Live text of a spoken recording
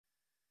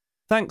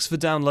Thanks for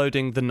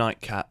downloading The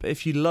Nightcap.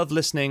 If you love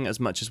listening as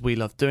much as we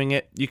love doing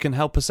it, you can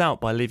help us out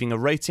by leaving a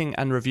rating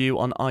and review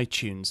on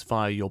iTunes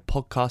via your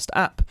podcast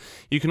app.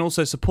 You can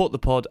also support the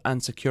pod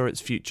and secure its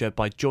future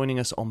by joining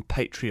us on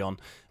Patreon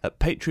at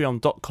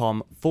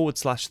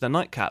patreon.com/The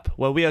Nightcap,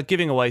 where we are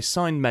giving away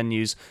signed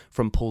menus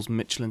from Paul's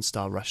Michelin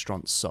star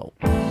restaurant Salt.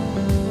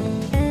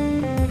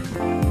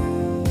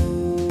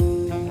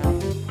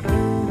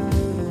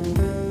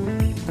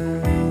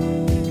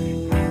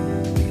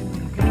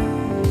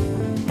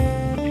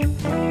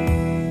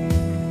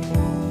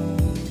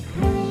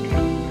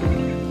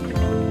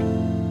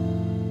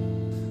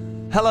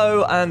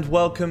 Hello and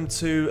welcome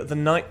to The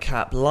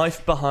Nightcap,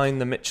 life behind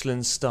the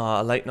Michelin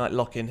star, a late night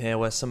lock-in here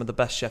where some of the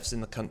best chefs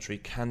in the country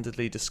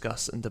candidly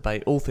discuss and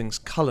debate all things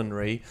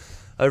culinary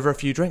over a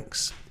few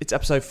drinks. It's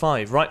episode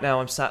 5. Right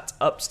now I'm sat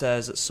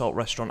upstairs at Salt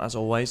Restaurant as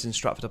always in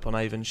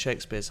Stratford-upon-Avon,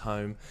 Shakespeare's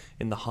home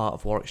in the heart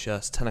of Warwickshire.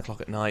 It's 10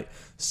 o'clock at night.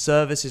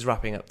 Service is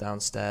wrapping up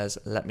downstairs.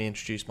 Let me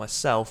introduce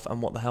myself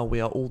and what the hell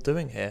we are all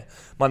doing here.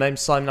 My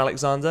name's Simon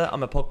Alexander.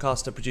 I'm a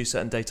podcaster, producer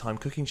and daytime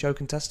cooking show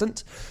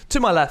contestant.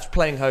 To my left,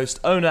 playing host,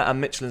 owner and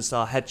Michelin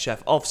star head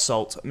chef of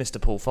Salt, Mr.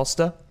 Paul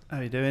Foster. How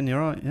you doing? You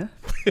alright, yeah?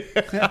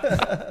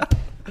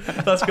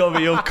 That's got to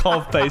be your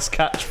cov-based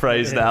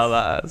catchphrase now,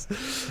 that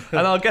is.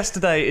 And our guest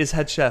today is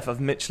head chef of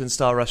Michelin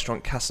star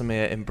restaurant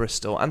Casimir in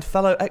Bristol and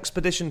fellow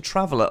expedition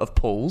traveller of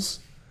Paul's,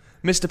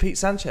 Mr. Pete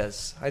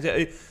Sanchez. How's it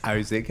going?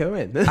 How's it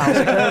going, mate?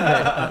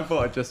 I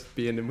thought I'd just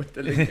be in with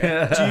the link. Do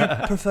you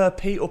prefer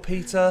Pete or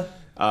Peter?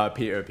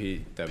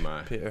 Pete, don't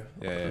mind. Peter,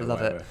 yeah,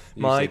 love whatever.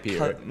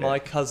 it. My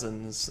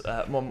cousins,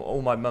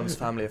 all my mum's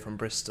family are from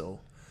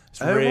Bristol. It's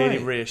really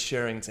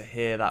reassuring to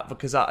hear that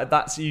because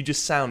that's you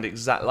just sound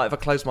exactly like if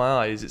I close my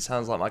eyes, it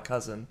sounds like my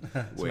cousin.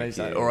 It's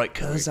amazing. Like, all right,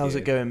 cuz, how's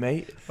it going,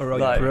 mate? All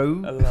right,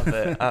 bro. I love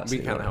it. Absolutely.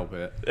 We can't help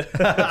it.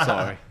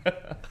 Sorry.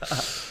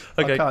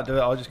 Okay. I can't do it.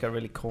 I'll just go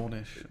really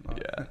Cornish.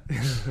 Yeah.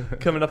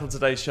 Coming up on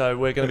today's show,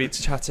 we're going to be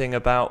chatting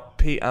about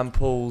Pete and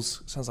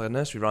Paul's, sounds like a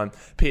nursery rhyme,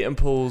 Pete and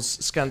Paul's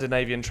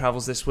Scandinavian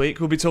travels this week.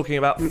 We'll be talking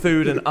about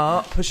food and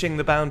art, pushing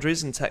the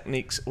boundaries and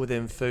techniques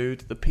within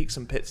food, the peaks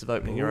and pits of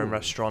opening your own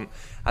restaurant,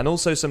 and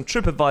also some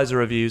TripAdvisor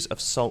reviews of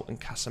Salt and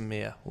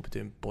Casimir. We'll be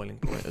doing Boiling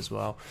Point as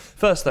well.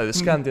 First though, the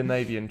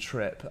Scandinavian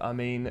trip. I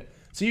mean,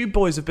 so you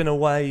boys have been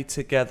away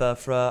together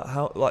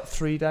for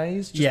 3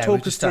 days? Just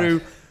talk us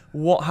through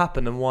what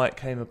happened and why it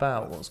came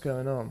about. What's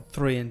going on?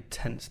 3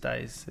 intense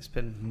days. It's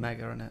been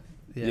mega, isn't it?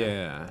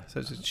 Yeah. So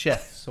it's a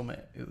chef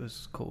summit, it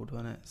was called,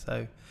 wasn't it?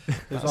 So it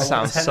was that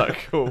sounds so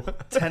cool.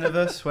 10 of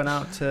us went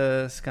out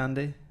to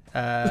Scandi.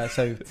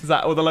 So is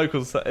that all the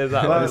locals? Is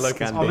that all the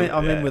locals?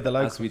 I'm in with the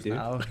locals we do.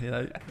 now. You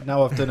know,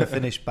 now I've done a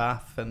finished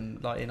bath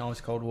and like in ice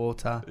cold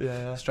water.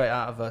 Yeah. Straight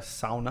out of a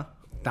sauna.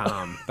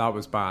 Damn, that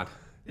was bad.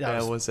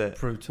 Yeah, was it?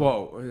 Brutal.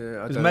 Well,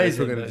 I don't know if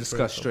we're going to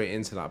discuss straight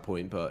into that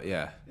point, but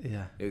yeah,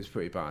 it was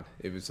pretty bad.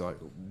 It was like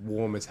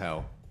warm as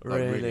hell,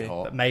 like really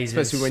hot. Amazing,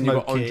 especially when smoky.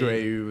 you got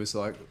Andre who was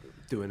like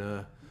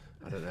doing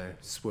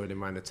swirling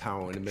around a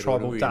towel in the middle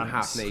of the room, dance.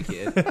 half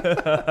naked,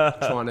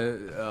 trying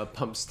to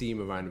pump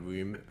steam around the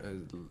room,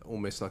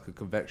 almost like a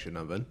convection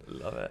oven.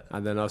 Love it.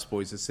 And then us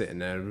boys are sitting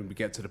there, and we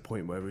get to the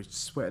point where we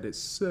sweated it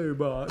so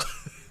much.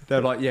 They're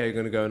like, "Yeah, you're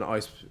going to go in an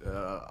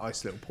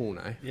ice little pool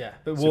now." Yeah,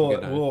 but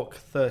so walk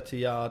 30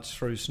 yards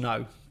through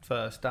snow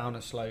first, down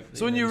a slope.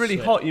 So when you're really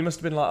hot, you must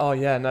have been like, "Oh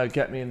yeah, no,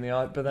 get me in the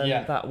ice." But then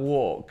that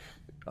walk,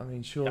 I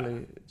mean,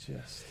 surely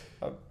just.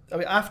 I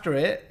mean, after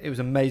it was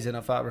amazing.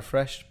 I felt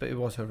refreshed, but it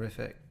was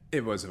horrific.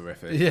 It was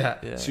horrific. Yeah.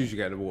 As soon as you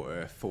get in the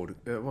water, it's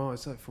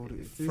like 4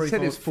 degrees. It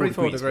said it's 4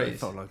 degrees. But it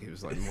felt like it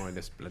was like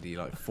minus bloody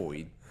like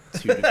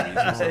 42 degrees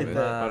or something.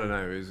 I don't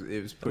know. It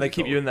was pretty And they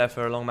keep cold. you in there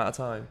for a long amount of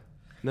time?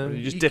 No,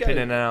 you just dip in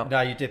and out. No,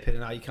 you dip in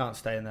and out. You can't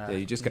stay in there. Yeah,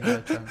 you just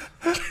go.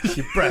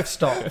 Your breath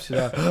stops. You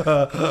know.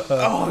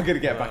 I'm gonna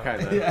get back out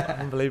there. Yeah.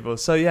 Unbelievable.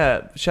 So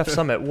yeah, Chef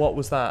Summit. What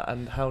was that,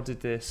 and how did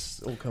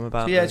this all come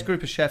about? So, it's a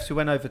group of chefs who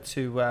went over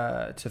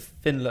to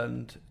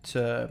Finland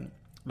to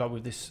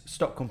with this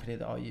stock company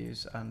that I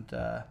use, and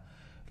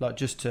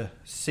just to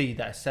see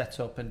their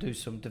setup and do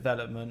some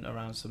development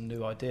around some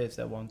new ideas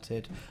they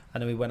wanted.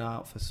 And then we went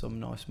out for some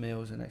nice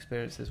meals and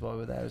experiences while we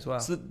were there as well.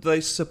 So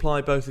they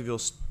supply both of your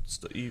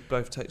you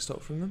both take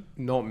stock from them?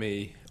 Not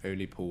me,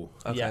 only Paul.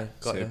 Okay, yeah.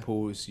 So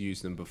Paul's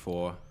used them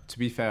before. To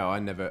be fair, I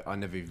never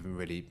even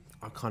really,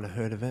 I kind of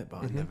heard of it,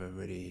 but I never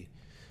really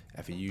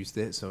ever used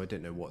it, so I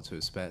didn't know what to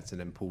expect. And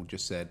then Paul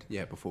just said,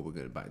 "Yeah, before we're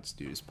going back to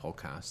do this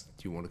podcast,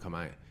 do you want to come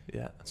out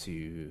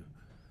to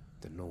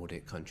the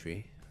Nordic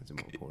country?"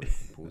 That's what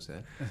Paul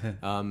said.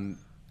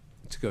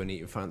 To go and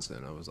eat in France,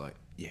 and I was like,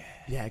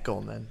 yeah, go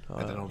on then.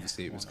 And then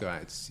obviously it was go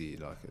out to see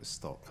like a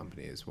stock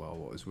company as well.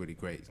 What was really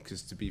great,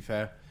 because to be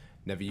fair,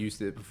 never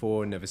used it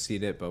before, never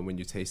seen it, but when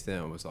you taste it,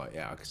 I was like,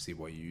 I can see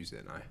why you use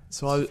it now.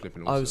 So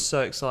I was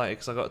so excited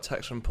because I got a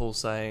text from Paul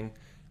saying,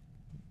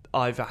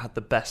 "I've had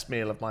the best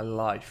meal of my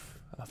life."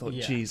 I thought,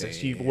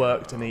 Jesus, you've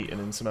worked and eaten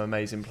in some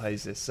amazing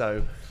places.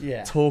 So,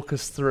 talk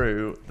us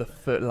through the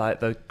food.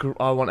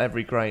 I want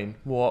every grain.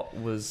 What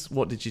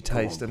did you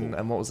taste,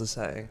 and what was the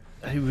setting?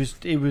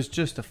 It was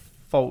just a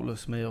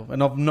faultless meal,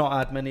 and I've not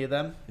had many of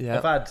them. Yeah.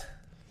 I've had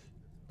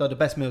the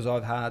best meals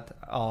I've had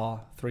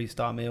are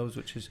 3-star meals,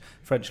 which is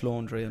French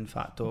Laundry and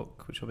Fat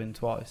Duck, which I've been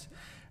twice,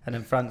 and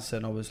in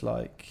Franston I was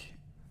like.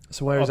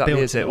 So where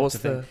exactly is it? What's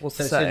the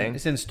setting?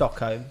 It's in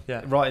Stockholm,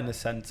 right in the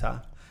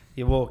centre.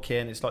 You walk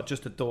in, it's like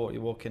just a door.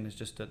 You walk in, it's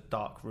just a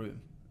dark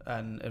room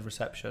and a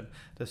reception.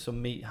 There's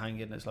some meat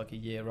hanging that's like a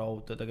year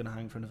old that they're going to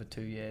hang for another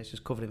 2 years,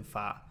 just covered in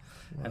fat.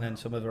 Wow. And then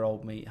some other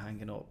old meat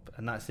hanging up,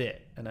 and that's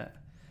it. And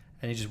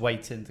you're just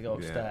waiting to go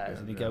upstairs,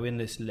 and you go in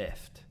this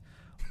lift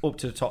up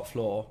to the top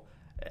floor.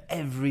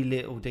 Every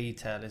little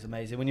detail is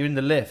amazing. When you're in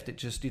the lift,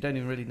 you don't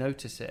even really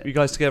notice it. You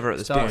guys together at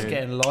the starts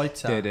getting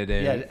lighter.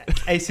 Yeah,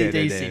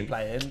 AC/DC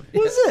playing.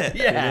 Was it?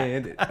 Yeah.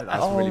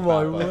 That's really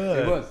my bad, word!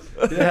 It was.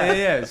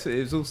 Yeah. It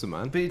was awesome,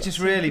 man. But it just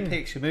really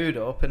picks your mood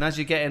up. And as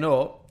you're getting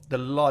up, the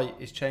light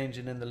is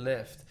changing in the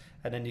lift,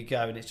 and then you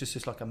go, and it's just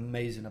this like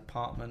amazing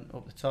apartment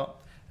up the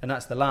top. And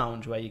that's the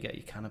lounge where you get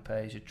your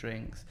canapes, your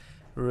drinks.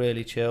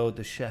 Really chilled.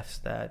 The chef's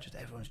there, just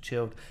everyone's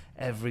chilled.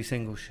 Every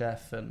single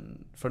chef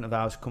and front of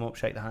house come up,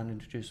 shake the hand,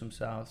 introduce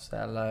themselves, say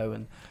hello,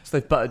 and so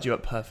they've buttered you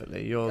up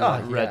perfectly. You're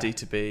ready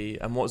to be.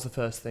 And what was the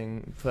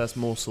first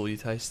morsel you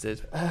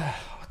tasted?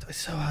 It's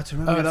so hard to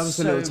remember. Oh, that was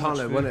the little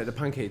tartlet, wasn't it? The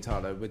pancake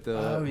tartlet with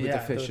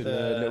the fish and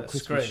the little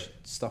crispy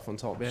stuff on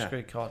top. Yeah,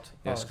 screw cod.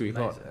 Yeah, screw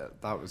cod.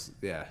 That was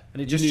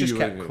And it just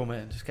kept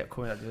coming. Just kept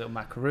coming. Like the little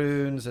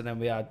macaroons, and then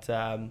we had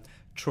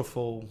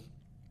truffle.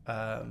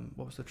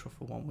 What was the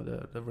truffle one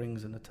with the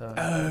rings and the turnip?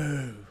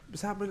 Oh,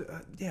 was that?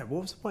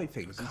 What was the white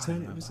thing? Was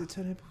it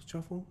turnip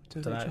truffle? I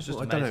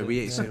don't know. We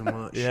ate so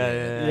much.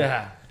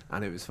 Yeah.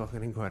 And it was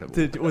fucking incredible.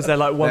 Was there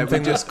like one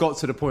thing? We just got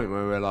to the point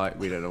where we were like,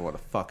 we don't know what the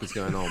fuck is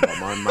going on, but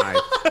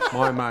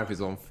my mouth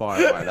is on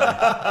fire right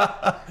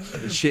now.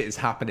 The shit is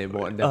happening.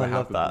 What never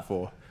happened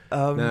before.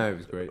 No, it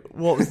was great.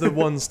 What was the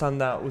one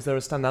standout? Was there a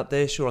standout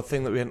dish or a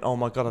thing that we went, oh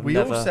my god, We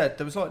all said,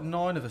 there was like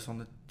 9 of us on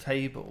the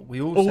table.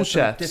 We all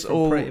said chefs,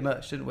 pretty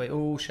much, didn't we?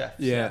 All chefs.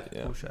 Yeah.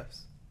 All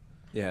chefs.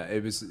 Yeah,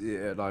 it was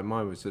like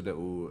mine was a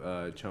little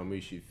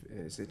chalmushi.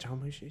 Is it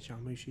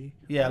chalmushi?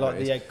 Yeah, like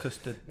the egg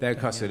custard. The egg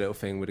custard little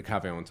thing with the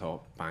caviar on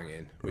top,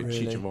 banging, with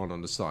Really? chicharron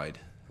on the side.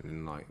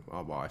 And like,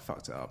 I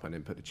fucked it up. I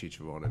didn't put the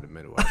chicharron in the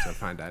middle. So I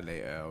found out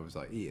later I was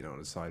like eating it on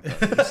the side.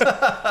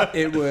 But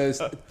it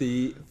was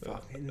the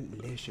fucking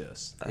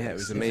delicious. Yeah, it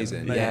was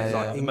amazing.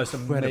 Yeah, the most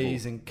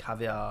amazing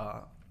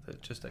caviar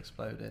that just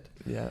exploded.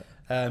 Yeah.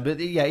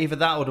 But either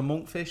that or the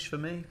monkfish for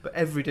me. But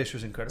every dish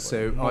was incredible.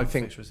 So the I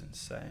think monkfish was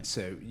insane.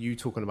 So you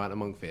talking about the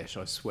monkfish?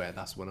 I swear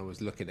that's when I was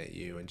looking at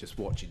you and just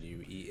watching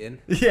you eating.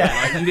 Yeah,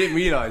 like, you didn't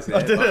realise it.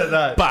 I didn't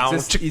know.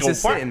 He's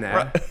just sitting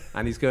there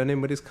and he's going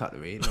in with his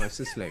cutlery, nice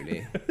and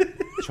slowly,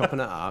 chopping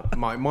it up.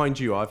 Mind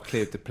you, I've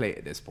cleared the plate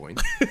at this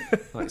point.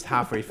 Like it's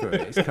halfway through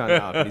it. He's cutting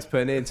it up and he's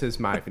putting it into his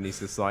mouth and he's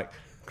just like.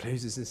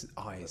 Closes his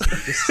eyes and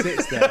he just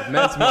sits there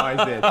mesmerised.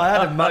 I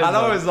had a moment. And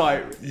I was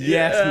like,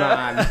 yes,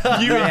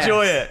 man. You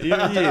enjoy it. He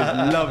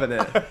is loving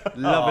it.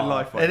 Loving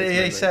life. And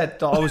he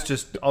said, I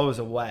was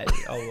away.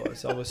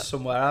 I was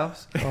somewhere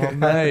else. Oh,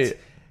 mate.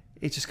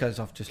 He just goes,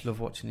 I just love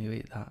watching you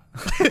eat that.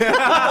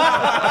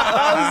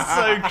 That was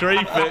so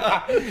creepy.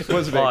 It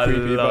was a bit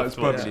creepy, but it's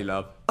probably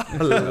love. I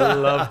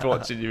loved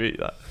watching you eat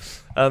that.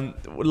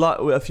 Like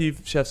a few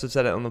chefs have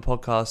said it on the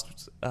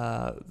podcast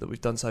that we've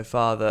done so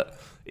far, that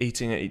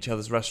eating at each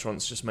other's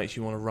restaurants just makes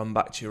you want to run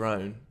back to your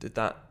own. Did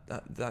that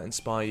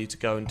inspire you to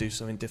go and do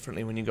something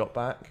differently when you got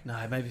back? No,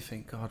 it made me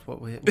think, God, what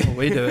are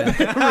we doing?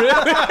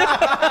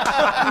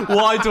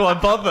 Why do I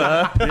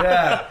bother?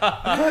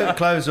 Yeah.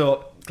 Close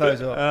up.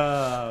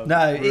 Oh,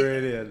 no,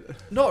 brilliant.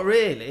 Not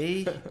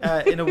really.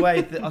 In a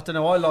way that, I don't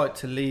know, I like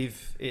to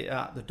leave it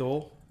at the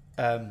door.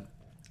 I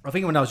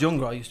think when I was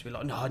younger, I used to be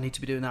like, no, I need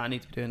to be doing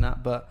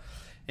that. But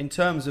in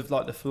terms of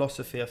like the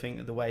philosophy, I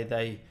think the way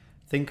they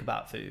think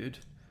about food,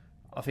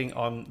 I think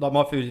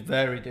my food is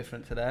very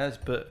different to theirs,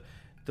 but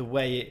the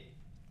way it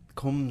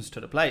comes to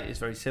the plate is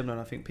very similar.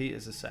 And I think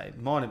Peter's the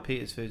same. Mine and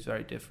Peter's food is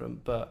very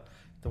different, but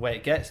the way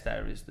it gets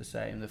there is the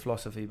same. The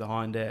philosophy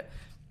behind it,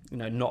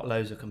 not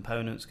loads of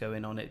components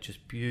going on it,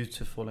 just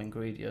beautiful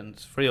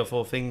ingredients, 3 or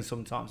 4 things.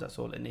 Sometimes that's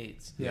all it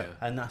needs. Yeah.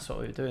 And that's what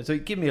we're doing. So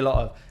it gave me a lot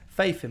of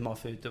faith in my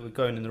food that we're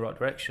going in the right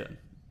direction,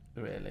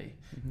 really.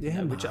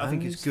 Yeah, which I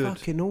think is good.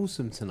 Fucking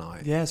awesome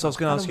tonight. Yeah, so I was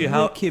going to ask you,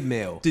 how wicked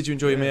meal did you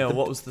enjoy your meal?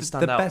 What was the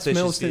standout? The best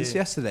dishes meal for you? since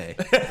yesterday.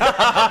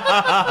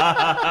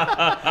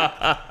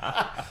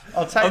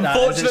 I'll take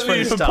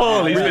Unfortunately for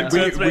Paul,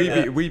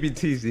 we've been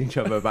teasing each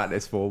other about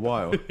this for a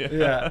while.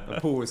 Yeah.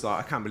 And Paul was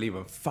like, I can't believe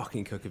I'm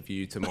fucking cooking for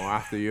you tomorrow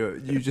after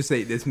you just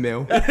ate this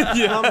meal.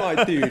 Yeah. I'm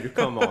like, dude,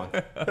 come on.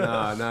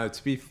 No,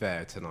 to be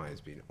fair, tonight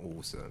has been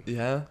awesome.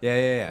 Yeah?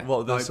 Yeah.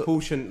 What, like, Paul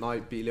shouldn't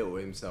belittle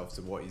himself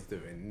to what he's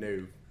doing.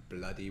 No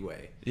bloody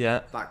way.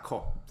 Yeah. That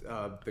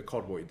the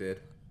cod what he did.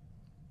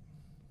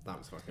 That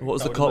was fucking. What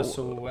was the cod?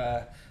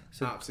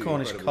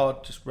 Cornish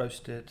cod just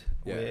roasted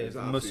with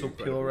mussel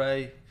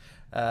puree,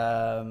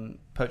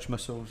 poached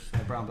mussels,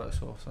 brown butter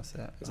sauce. That's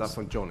it. Is that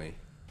from Johnny?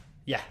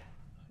 Yeah.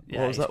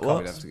 What was that?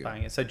 What?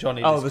 Banging. So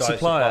Johnny, the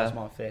supplier. supplies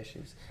my fish.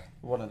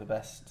 one of the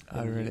best.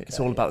 Oh, in the really? UK. It's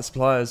all about the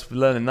suppliers. We're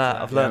learning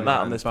that. I've learned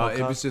that on this but podcast.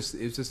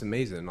 it was just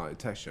amazing, like the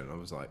texture, and I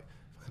was like,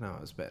 fucking hell,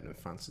 it's better than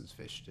Francis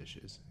fish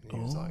dishes. And he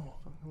was like,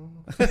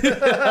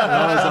 and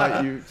I was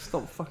like, you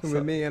stop fucking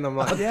with me, and I'm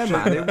like, yeah,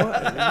 man, it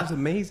was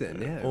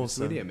amazing. Yeah, it was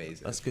really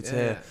amazing. That's good to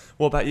hear.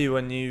 What about you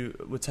when you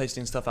were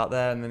tasting stuff out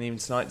there, and then even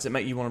tonight, does it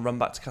make you want to run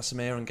back to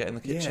Casimir and get in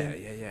the kitchen?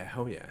 Yeah,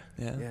 hell yeah.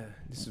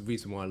 This is the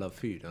reason why I love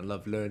food. I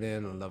love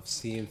learning. I love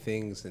seeing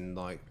things, and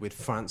like with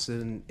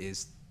Franson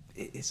it's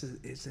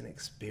an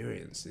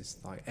experience. It's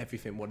like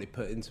everything what they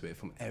put into it,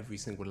 from every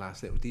single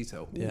last little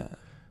detail. Ooh, Yeah.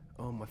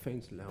 oh, my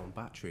phone's low on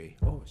battery.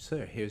 Oh,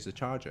 sir, here's the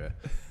charger.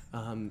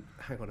 Hang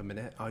on a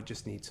minute, I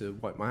just need to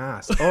wipe my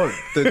ass. Oh,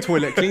 the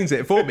toilet cleans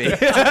it for me.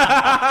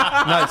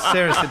 No,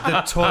 seriously,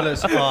 the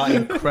toilets are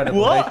incredible.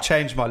 What? They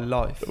changed my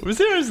life.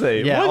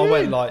 Seriously? Yeah, What do I you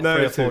went mean? like No,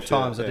 3 or 4 seriously,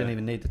 times. I yeah. didn't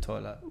even need the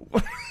toilet.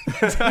 What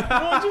do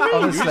you mean?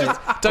 Honestly,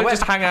 Don't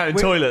just hang out in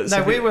toilets.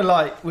 No, we went.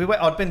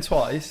 I'd been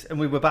twice, and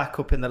we were back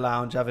up in the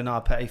lounge having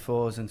our petit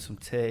fours and some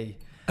tea.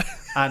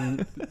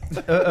 And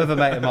other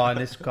mate of mine,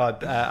 this guy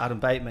Adam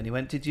Bateman, he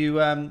went, "Did you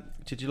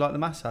like the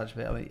massage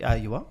bit?" I went,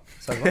 "You what?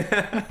 So what?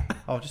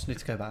 I just need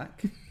to go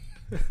back."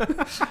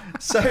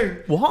 So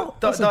What?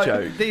 That's a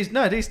joke.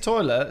 These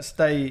toilets,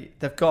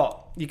 they've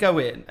got, you go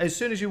in, as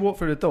soon as you walk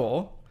through the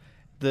door,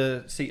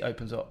 the seat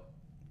opens up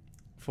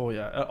for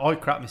you. I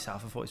crap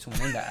myself. I thought there's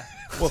someone in there.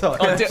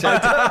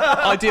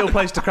 Ideal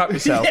place to crap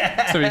yourself,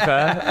 to be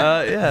fair.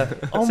 Yeah.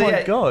 Oh So, my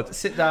yeah, God.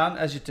 Sit down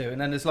as you do,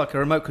 and then there's like a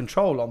remote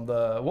control on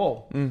the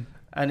wall,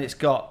 and it's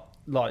got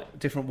like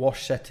different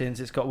wash settings.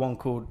 It's got one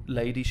called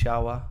Lady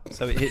Shower,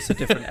 so it hits a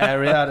different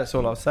area. That's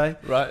all I'll say.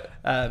 Right.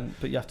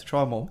 But you have to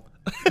try them all.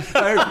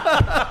 Oh,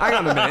 hang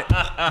on a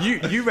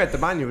minute. You read the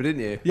manual,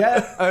 didn't you?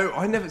 Yeah. Oh,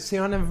 I never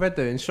read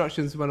the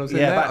instructions when I was in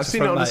Yeah, there. back I've to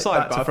seen it front, on the mate, side,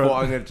 back but to I front.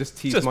 thought I'm going to just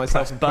tease Just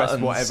myself and press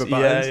buttons. whatever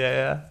buttons.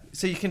 Yeah.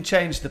 So you can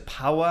change the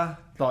power,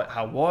 like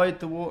how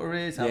wide the water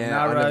is, how Yeah,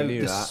 I narrow, never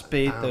knew the that.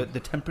 speed, the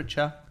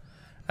temperature,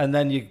 and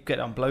then you get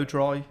it on blow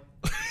dry.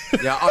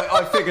 Yeah,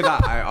 I figured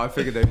that out. I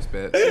figured those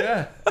bits.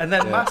 Yeah. And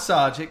then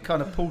massage, it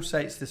kind of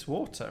pulsates this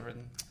water,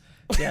 and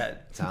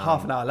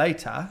half an hour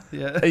later,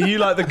 Are you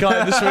like the guy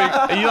in the swimming?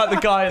 Are you like the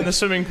guy in the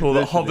swimming pool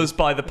that hovers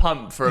by the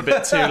pump for a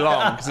bit too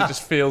long because it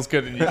just feels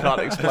good and you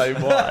can't explain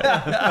why?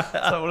 Is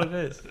that what it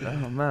is?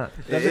 Oh man,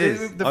 It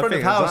is. The I front of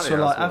think house exactly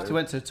were like, that's what after it we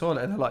went to the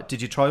toilet, and they're like,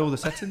 "Did you try all the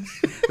settings?"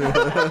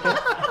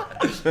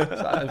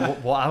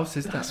 what else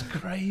is that? that's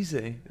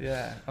crazy.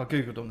 Yeah, I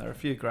googled them. They're a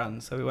few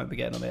grand, so we won't be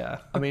getting on the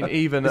air. I mean,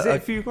 even is it a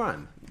few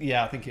grand?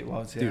 Yeah, I think it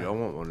was. Yeah. Dude, I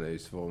want one of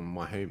those for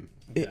my home.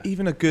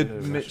 even a good Yeah,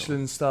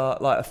 Michelin star,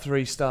 like a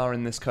 3-star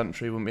in this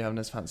country, wouldn't be having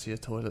as fancy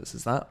toilets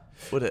as that,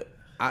 would it?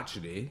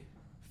 Actually,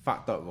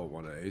 fact I want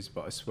one of those,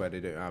 but I swear they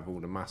don't have all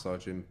the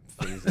massaging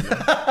things in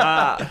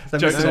there.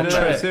 Jokes on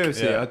trick.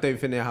 Seriously, Yeah. I don't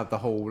think they have the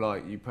whole,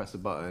 like, you press a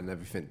button and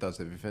everything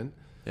does everything.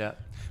 Yeah,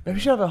 maybe we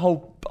should have a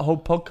whole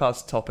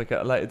podcast topic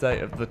at a later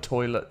date of the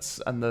toilets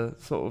and the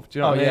sort of, do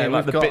you know what I mean?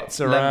 Like the bits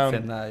around.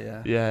 in there,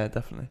 yeah. Yeah,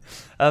 definitely.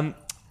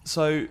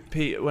 So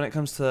Pete, when it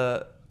comes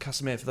to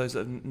Casimir, for those that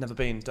have never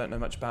been, don't know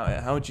much about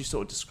it, how would you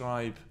sort of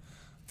describe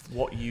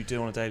what you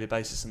do on a daily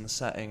basis in the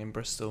setting in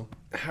Bristol?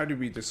 How do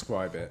we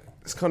describe it?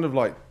 It's kind of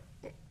like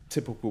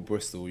typical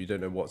Bristol. You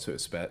don't know what to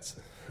expect.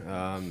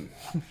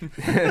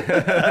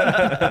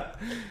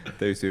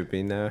 Those who have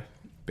been there,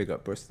 big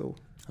up Bristol.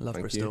 I love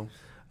Thank Bristol. You.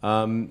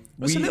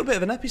 It's a little bit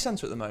of an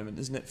epicentre at the moment,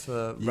 isn't it,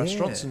 for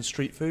restaurants Yeah. and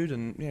street food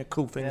and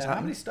cool things How many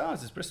happening. stars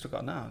has Bristol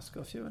got now? It's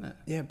got a few in it.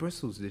 Yeah,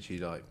 Bristol's literally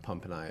like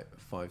pumping out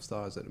 5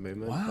 stars at the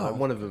moment. Wow. Like,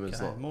 one of them is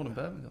Okay, like, more than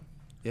Birmingham.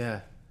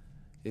 yeah,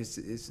 it's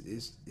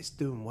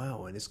doing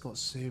well, and it's got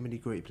so many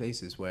great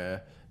places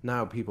where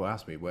now people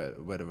ask me where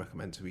to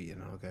recommend to eat,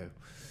 and I'll go,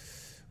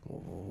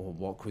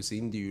 what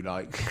cuisine do you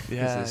like? Because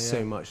there's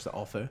so much to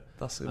offer.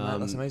 That's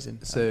amazing.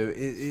 So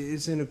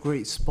it's in a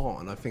great spot,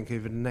 and I think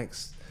over the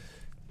next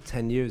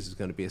 10 years is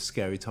going to be a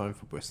scary time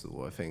for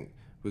Bristol. I think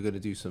we're going to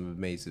do some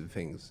amazing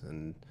things,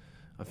 and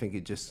I think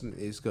it just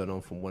is going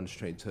on from one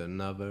street to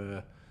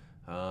another.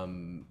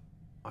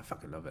 I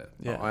fucking love it.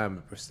 Yeah. I am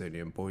a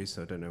Bristolian boy,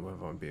 so I don't know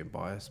whether I'm being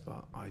biased,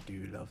 but I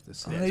do love the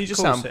city. Yeah, you It's a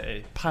just cool sound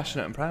city.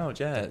 passionate and proud.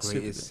 Yeah, The it's super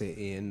greatest good.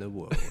 city in the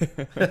world.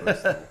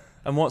 Bristol.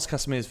 And what's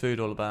Casimir's food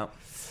all about?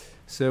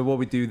 So what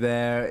we do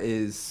there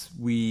is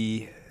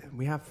we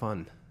have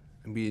fun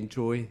and we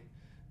enjoy.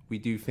 We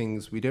do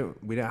things. We don't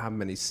have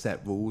many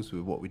set rules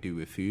with what we do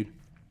with food.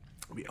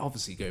 We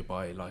obviously go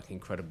by like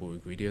incredible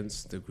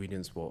ingredients. The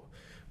ingredients what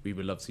we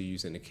would love to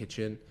use in the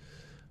kitchen,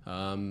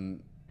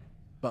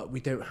 but we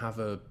don't have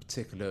a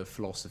particular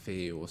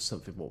philosophy or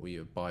something what we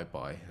abide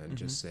by and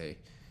just say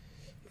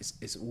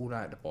it's all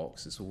out of the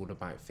box. It's all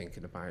about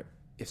thinking about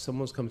if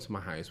someone's come to my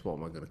house, what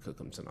am I going to cook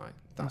them tonight?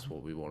 That's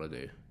what we want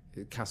to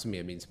do.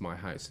 Casimir means my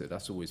house, so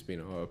that's always been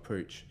our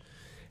approach.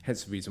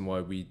 Hence the reason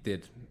why we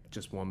did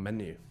just one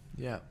menu.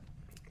 Yeah.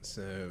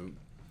 So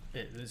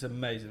It's an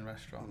amazing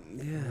restaurant.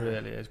 Yeah.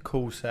 Really is.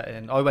 Cool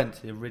setting. I went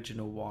to the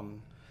original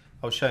one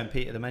I was showing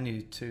Peter the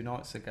menu 2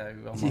 nights ago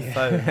on my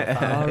phone. I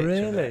found a Oh,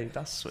 picture of really? it.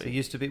 That's sweet. So it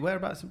used to be,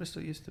 whereabouts in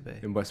Bristol it used to be?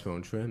 In Westmill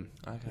on Trim.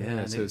 Okay. Yeah,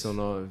 so it's it's- on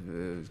our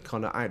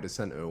kind of out of the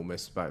centre,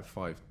 almost about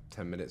 5-10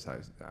 minutes out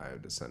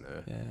of the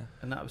centre. Yeah.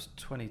 And that was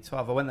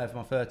 2012. I went there for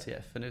my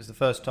 30th, and it was the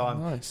first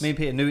time. Nice. Me and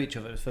Peter knew each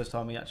other. It was the first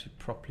time we actually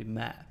properly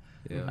met.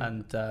 Yeah.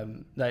 And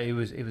no, it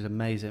was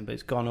amazing, but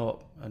it's gone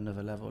up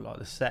another level. Like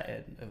the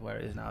setting of where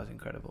it is now is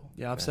incredible.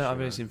 Yeah, I've Yeah, seen, I've sure,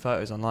 only man. seen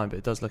photos online, but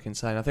it does look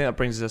insane. I think that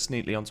brings us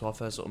neatly onto our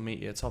first sort of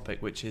meatier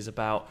topic, which is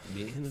about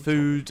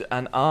food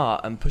and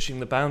art and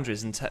pushing the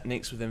boundaries and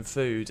techniques within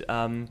food.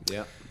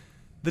 Yeah.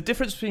 The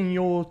difference between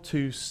your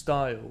two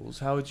styles,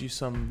 how would you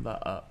sum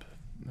that up?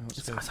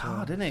 It's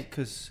hard, isn't it?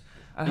 Because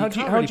And you how do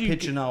you, can't how really do you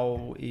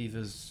pigeonhole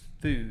either's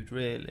food,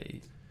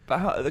 really. But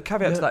how, the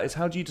caveat to Yeah. that is,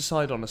 how do you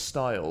decide on a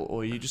style,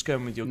 or are you just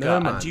going with your No,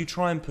 gut? man. And do you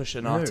try and push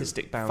an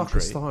artistic Fuck a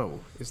boundary? style.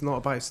 It's not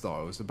about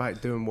style. It's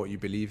about doing what you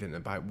believe in,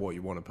 about what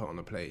you want to put on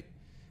a plate.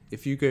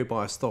 If you go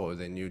by a style,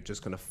 then you're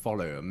just going to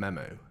follow a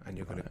memo and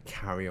you're going to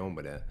carry on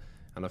with it.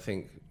 And I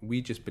think we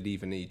just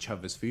believe in each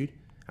other's food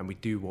and we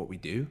do what we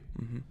do.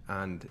 Mm-hmm.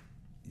 And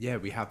yeah,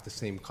 we have the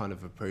same kind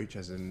of approach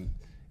as in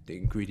the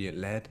ingredient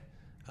led,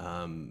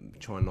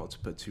 trying not to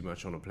put too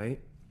much on a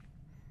plate.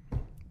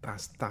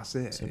 That's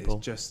it. Simple.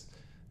 It's just,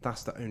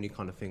 that's the only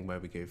kind of thing where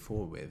we go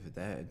forward with.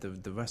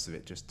 The rest of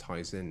it just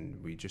ties in.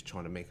 We just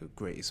trying to make a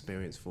great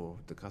experience for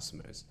the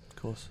customers. Of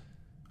course.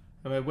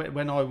 I mean,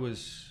 when I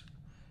was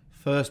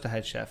first a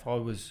head chef, I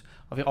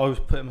think I was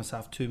putting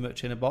myself too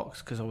much in a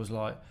box because I was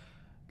like,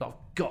 I've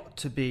got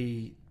to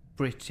be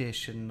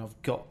British and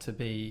I've got to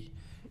be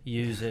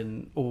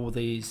using all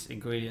these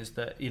ingredients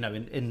that,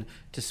 in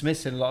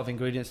dismissing a lot of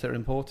ingredients that are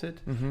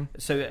imported. Mm-hmm.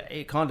 So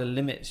it kind of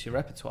limits your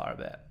repertoire a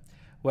bit.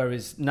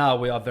 Whereas now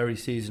we are very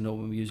seasonal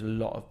and we use a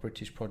lot of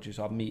British produce.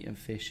 Our meat and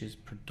fish is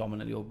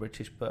predominantly all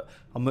British, but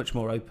I'm much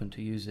more open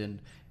to using,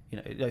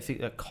 I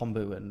think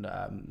kombu and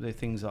the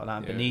things like that,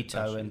 and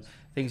bonito and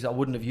things that I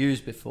wouldn't have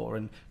used before,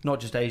 and not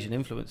just Asian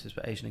influences,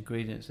 but Asian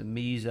ingredients and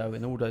miso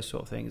and all those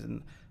sort of things.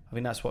 And I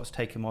think that's what's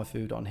taken my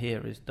food on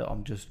here, is that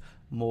I'm just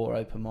more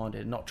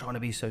open-minded, not trying to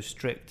be so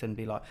strict and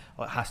be like,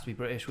 oh, it has to be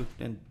British,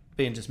 and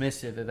being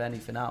dismissive of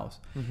anything else.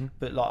 Mm-hmm.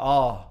 But like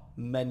our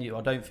menu,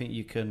 I don't think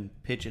you can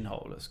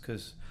pigeonhole us,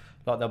 because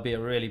like there'll be a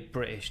really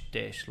British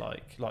dish,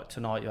 like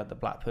tonight you had the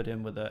black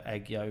pudding with the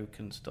egg yolk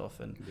and stuff,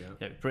 and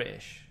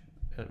British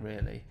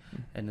really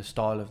in the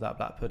style of that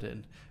black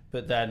pudding.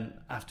 But then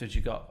afterwards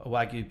you got a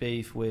Wagyu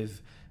beef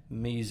with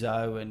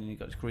miso, and you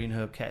got green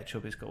herb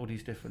ketchup. It's got all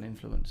these different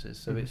influences,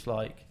 so it's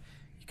like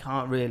you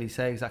can't really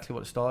say exactly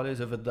what the style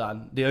is, other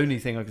than the only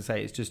thing I can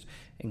say is just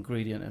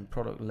ingredient and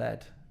product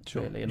led.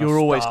 Sure. Really. And You're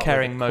I always start with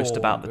caring the most core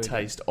about the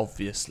ingredient. taste,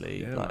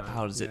 obviously. Yeah, like, man.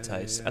 how does it Yeah,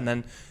 taste? yeah. And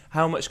then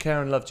how much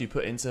care and love do you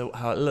put into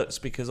how it looks?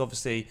 Because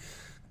obviously,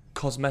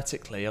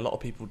 cosmetically, a lot of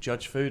people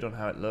judge food on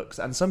how it looks,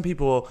 and some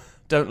people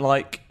don't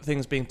like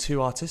things being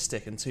too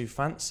artistic and too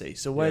fancy.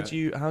 So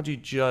how do you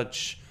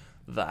judge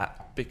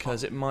that?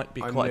 Because it might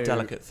be I quite a know-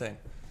 delicate thing.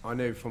 I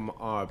know from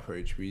our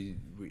approach, we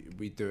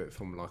do it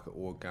from like an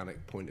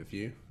organic point of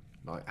view.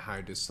 Like,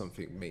 how does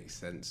something make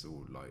sense,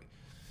 or like,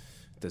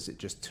 does it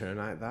just turn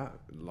out that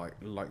like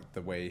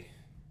the way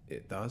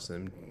it does?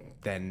 And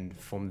then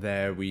from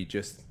there, we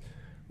just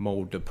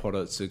mold the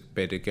products a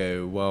bit to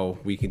go, well,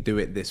 we can do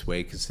it this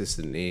way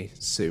consistently,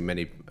 so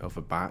many of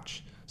a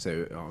batch.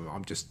 So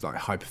I'm just like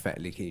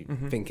hypothetically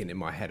thinking in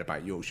my head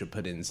about Yorkshire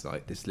puddings,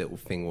 like this little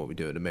thing what we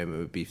do at the moment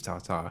with beef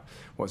tartare,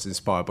 what's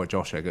inspired by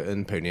Josh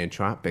Egerton, Pony and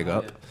Trap, big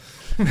up.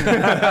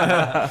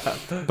 Yeah.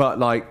 But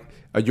like,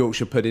 a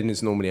Yorkshire pudding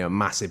is normally a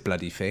massive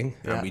bloody thing,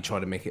 Yeah. and we try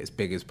to make it as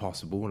big as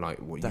possible, like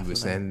what you Definitely. were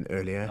saying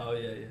earlier. Oh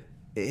yeah.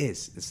 It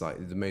is. It's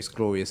like the most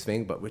glorious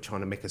thing, but we're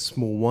trying to make a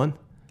small one.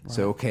 Right.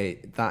 So, okay,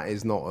 that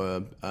is not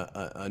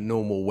a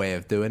normal way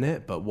of doing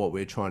it, but what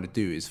we're trying to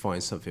do is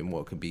find something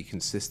what can be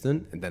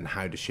consistent, and then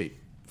how the shape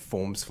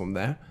forms from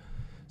there.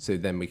 So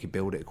then we can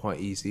build it quite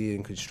easy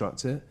and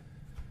construct it.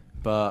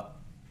 But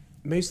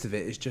most of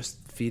it is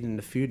just feeding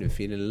the food and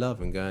feeling love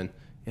and going,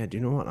 yeah, do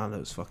you know what? That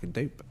looks fucking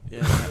dope.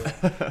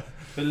 Yeah.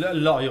 But a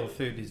lot of your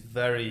food is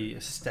very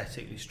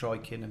aesthetically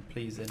striking and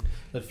pleasing.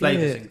 The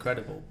flavour's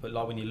incredible, but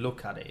like when you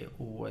look at it, it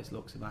always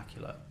looks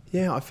immaculate.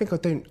 Yeah, I think I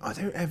don't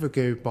ever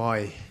go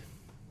by.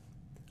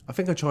 I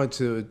think I try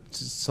to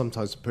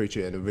sometimes approach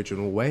it in an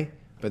original way,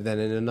 but then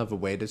in another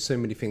way, there's so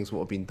many things what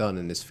have been done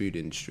in this food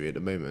industry at the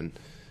moment.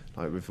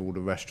 Like with all the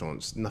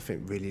restaurants,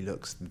 nothing really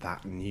looks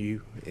that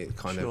new. It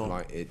kind of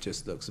like, it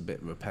just looks a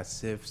bit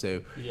repetitive.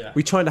 So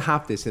we try to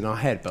have this in our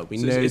head, but we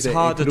know it's that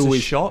harder it could to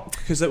always shock,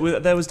 because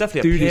there was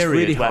definitely a Dude, it's period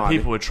really where hard.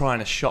 people were trying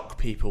to shock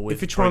people with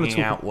If you're trying to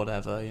bringing talk- out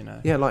whatever,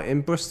 Yeah, like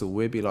in Bristol,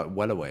 we'd be like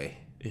well away.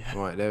 Yeah.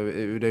 Right,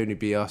 it would only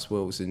be us,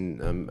 Wilkes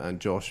and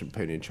Josh and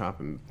Pony and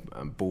Trap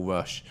and Bull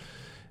Rush.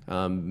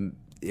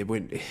 It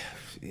wouldn't.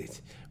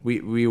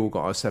 We all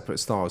got our separate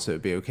styles, so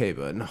it'd be okay.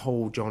 But in the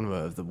whole genre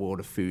of the world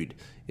of food,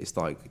 it's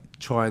like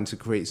trying to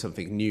create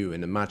something new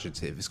and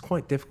imaginative is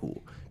quite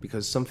difficult,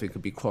 because something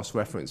could be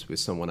cross-referenced with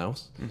someone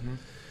else. Mm-hmm.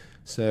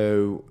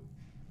 So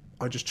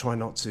I just try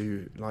not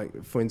to,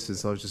 like, for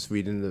instance, I was just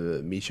reading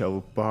the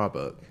Michel Bar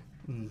book,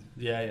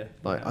 Yeah.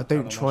 Like, I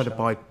don't try to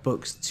buy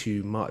books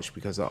too much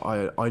because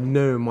I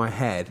know in my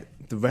head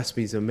the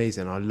recipes are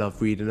amazing. I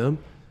love reading them,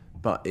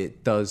 but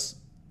it does,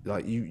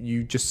 like,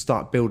 you just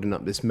start building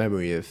up this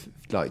memory of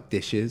like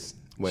dishes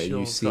where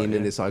you've seen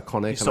and it's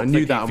iconic. And I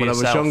knew that when I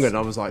was younger, and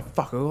I was like,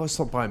 fuck, I gotta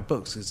stop buying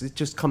books because it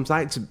just comes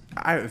out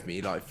of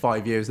me like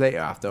 5 years later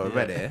after I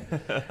read it.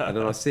 And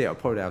then I see it, I'll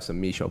probably have some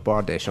miso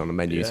bar dish on the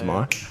menu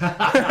tomorrow.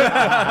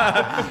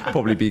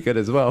 Probably be good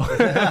as well.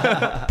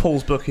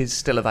 Paul's book is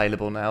still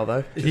available now,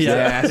 though.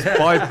 Yes,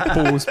 buy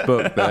Paul's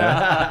book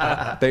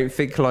there. Don't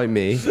think like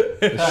me.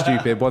 It's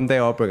stupid. One day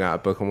I'll bring out a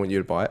book. I want you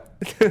to buy it.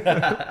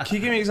 Can you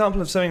give me an example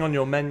of something on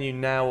your menu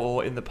now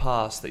or in the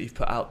past that you've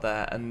put out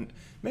there, and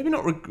maybe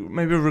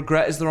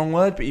regret is the wrong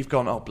word, but you've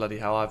gone, oh bloody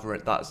hell, I've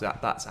read that's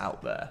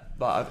out there.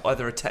 But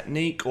either a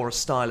technique or a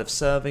style of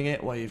serving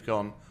it where you've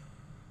gone,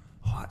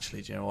 oh,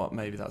 actually, do you know what?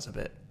 Maybe that's a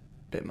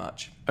bit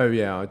much. Oh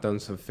yeah, I've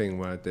done something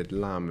where I did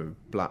lamb and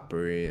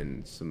blackberry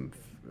and some.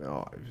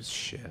 Oh, it was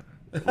shit.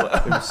 It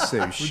was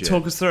so shit.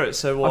 Talk us through it.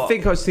 So what? I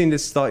think I've seen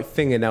this like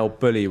thing in El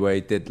Bulli where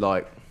he did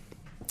like.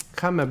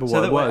 Can't remember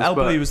what it was. El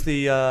Bulli was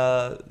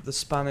the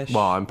Spanish.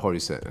 Well, I'm probably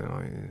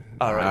saying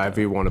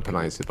however you want to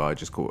pronounce it, but I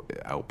just call it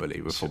El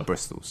Bulli. We're from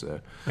Bristol, so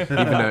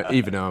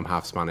even though I'm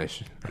half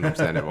Spanish and I'm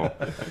saying it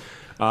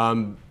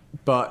wrong.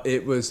 But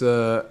it was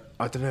I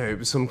don't know. It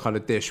was some kind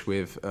of dish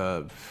with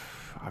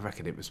I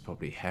reckon it was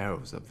probably hare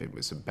or something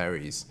with some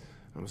berries.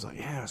 I was like,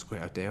 yeah, that's a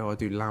great idea. I'll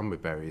do lamb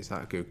with berries.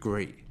 That'd go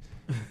great.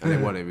 And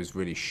then it was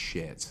really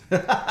shit.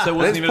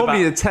 So it's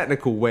probably the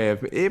technical way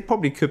of it.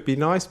 Probably could be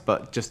nice,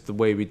 but just the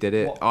way we did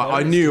it.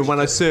 I knew when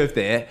I served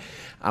it,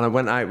 and I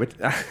went out with,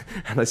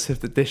 and I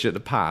served the dish at the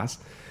pass,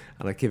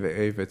 and I give it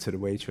over to the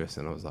waitress,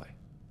 and I was like,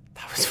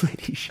 that was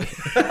really shit.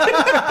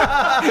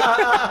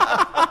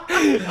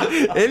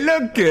 It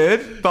looked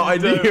good, but I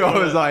knew I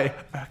was like,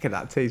 I reckon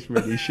that tastes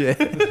really shit.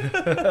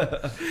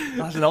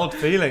 That's an odd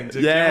feeling. To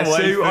yeah, give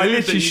away so I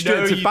literally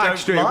stood to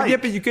backstraight. Like. Yeah,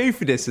 but you go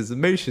for this as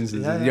emotions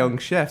as a young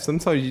chef.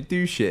 Sometimes you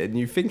do shit and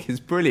you think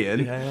it's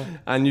brilliant,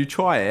 and you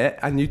try it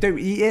and you don't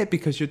eat it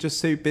because you're just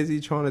so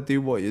busy trying to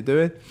do what you're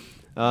doing.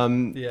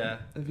 Have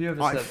you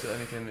ever said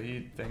anything that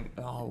you think,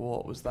 oh,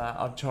 what was that?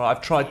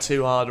 I've tried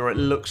too hard, or it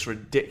looks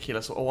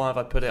ridiculous, or why have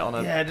I put it on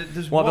why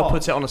have I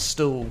put it on a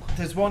stool?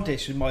 There's one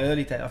dish in my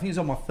early days. I think it was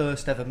on my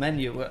first ever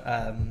menu when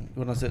I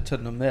was at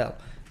Tottenham Mill.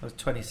 I was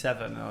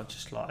 27, and I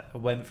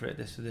went for it.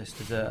 This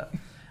dessert.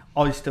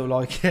 I still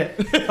like it.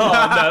 Oh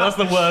no, that's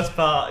the worst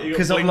part. You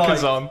got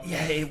blinkers on.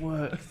 Yeah, it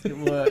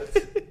worked.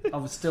 I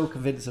was still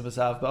convinced of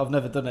myself, but I've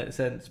never done it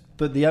since.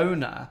 But the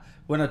owner,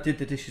 when I did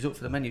the dishes up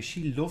for the menu,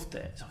 she loved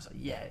it. So I was like,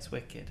 yeah, it's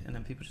wicked. And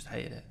then people just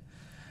hated it.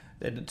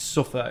 In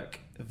Suffolk,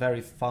 a very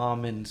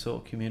farming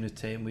sort of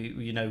community, and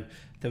we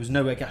there was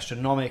nowhere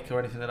gastronomic or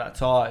anything at that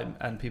time,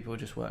 and people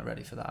just weren't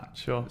ready for that.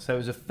 Sure. So it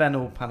was a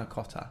fennel panna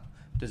cotta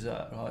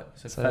dessert, right?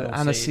 So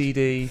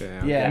aniseedy,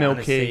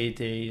 milky.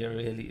 Aniseedy,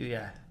 really,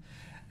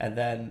 and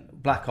then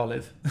black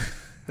olive.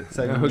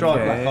 So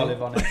dry black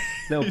olive on it,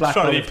 little black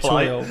olive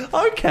twirl.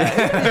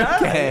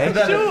 Okay,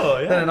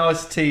 sure. Then an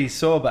iced tea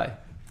sorbet.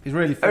 It's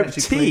really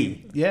fancy.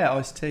 Tea? Yeah,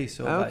 iced tea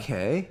sorbet.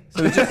 Okay.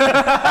 So it's just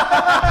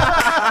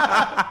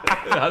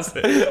that's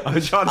it.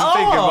 I'm trying to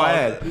think in my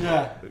head.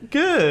 Yeah.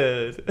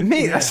 Good.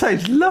 Mate, that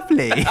sounds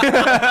lovely. And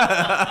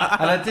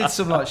I did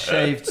some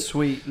shaved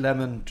sweet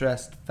lemon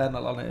dressed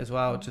fennel on it as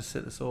well, just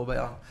sit the sorbet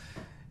on.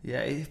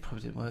 Yeah, it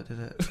probably didn't work, did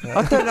it?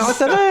 I don't know.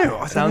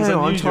 Sounds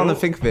unusual. I'm trying to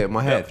think of it in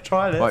my head. Yeah,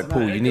 try it. Right,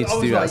 Paul, you need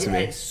to do that to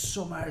me. It's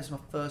summer, it's my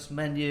first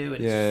menu,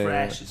 and it's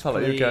fresh, it's felt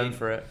clean. like you're going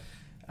for it.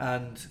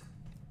 And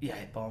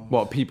it bombed.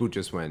 What, people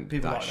just went,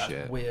 people that's like, shit.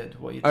 That's weird,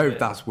 what you doing. Oh,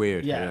 that's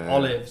weird. Yeah,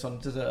 olives on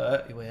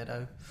dessert, you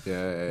weirdo.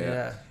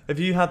 Yeah. Have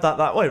you had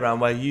that way around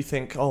where you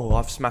think, oh,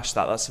 I've smashed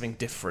that's something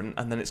different,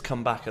 and then it's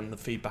come back and the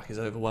feedback is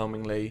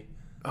overwhelmingly...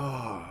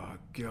 Oh,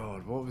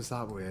 God, what was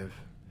that with?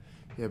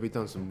 Yeah, we've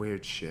done some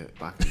weird shit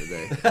back in the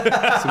day.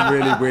 Some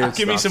really weird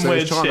Give stuff. me some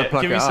weird shit.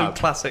 Give me some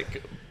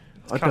classic...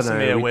 I don't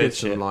know, we did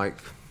shit. some I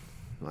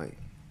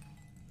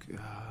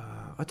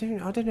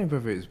don't know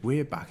whether it was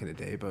weird back in the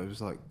day, but it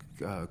was like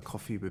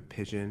coffee with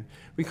pigeon.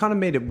 We kind of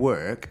made it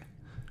work.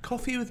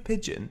 Coffee with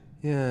pigeon?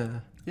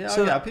 Yeah. Yeah,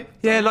 so, people,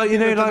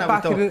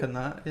 back in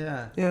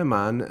the yeah,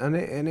 man, and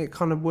it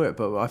kind of worked,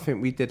 but I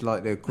think we did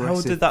like the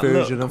aggressive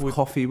version of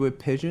coffee with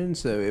pigeon,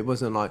 so it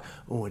wasn't like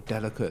a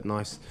delicate,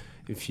 nice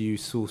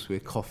infused sauce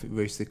with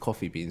roasted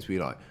coffee beans. We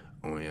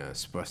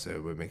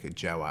espresso. We'll make a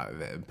gel out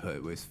of it and put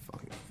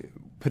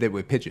it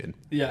with pigeon.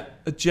 Yeah,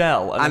 a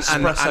gel, an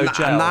espresso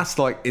gel, and that's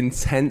like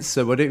intense.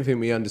 So I don't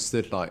think we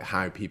understood like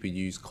how people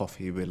use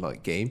coffee with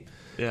like game.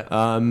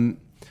 Yeah.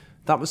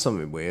 That was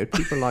something weird.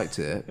 People liked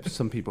it.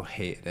 Some people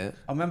hated it.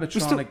 I remember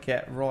trying to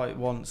get right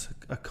once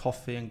a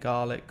coffee and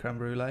garlic creme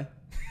brulee.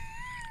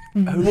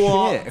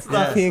 What? Shit,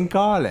 coffee and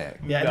garlic?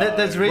 Yeah,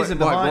 there's a reason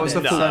behind it. What's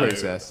the thought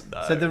process?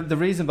 No. So the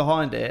reason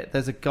behind it,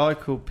 there's a guy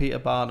called Peter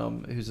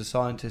Barnum who's a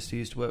scientist who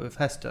used to work with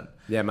Heston.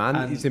 Yeah, man.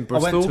 And he's in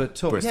Bristol. I went to a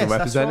talk. Bristol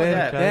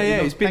representative. Right,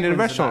 yeah. He's been in a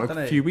restaurant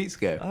a few weeks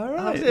ago. All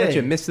right.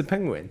 Legend, Mr.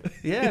 Penguin.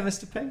 Yeah,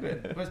 Mr.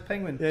 Penguin. Where's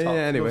Penguin? Yeah,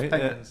 anyway.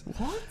 Penguins.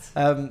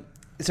 What?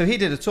 So he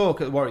did a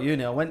talk at Warwick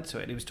Uni. I went to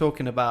it. He was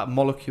talking about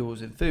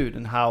molecules in food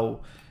and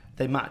how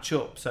they match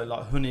up. So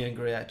like honey and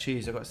Gruyere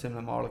cheese have got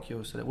similar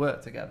molecules, so they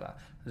work together.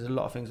 There's a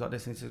lot of things like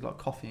this. And he says like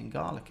coffee and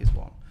garlic is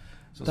one.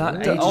 So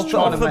That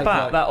off the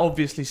bat, that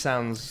obviously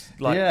sounds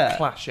like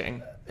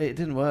clashing. It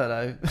didn't work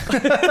though.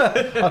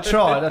 I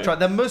tried.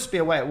 There must be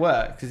a way it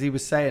works because he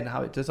was saying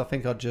how it does. I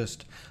think I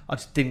just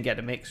didn't get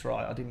the mix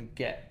right. I didn't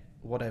get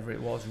whatever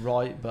it was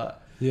right,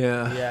 but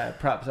yeah,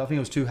 perhaps I think it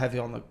was too heavy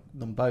on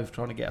them both,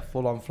 trying to get a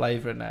full-on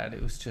flavour in there, and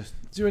it was just.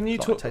 So when you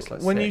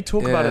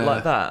talk about it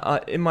like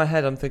that, in my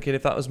head I'm thinking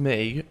if that was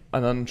me,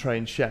 an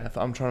untrained chef,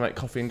 I'm trying to make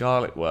coffee and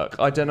garlic work.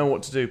 I don't know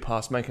what to do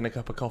past making a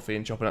cup of coffee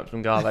and chopping up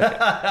some garlic,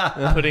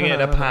 and putting it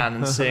in a pan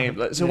and seeing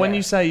it. So when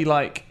you say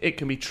like it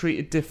can be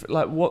treated different,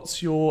 like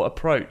what's your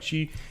approach?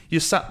 You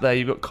sat there,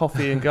 you've got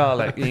coffee and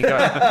garlic, and you go,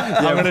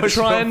 I'm going to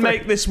try and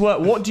make this work.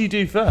 What do you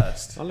do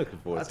first? I'm looking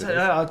forward to it.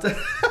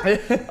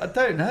 I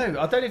don't know.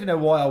 I don't even know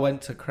why I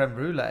went to creme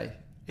brulee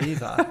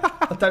either.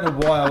 I don't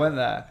know why I went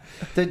there.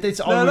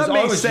 That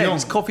makes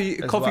sense. Coffee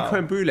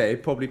creme brulee.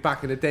 Probably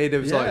back in the day, there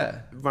was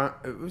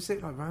was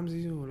it like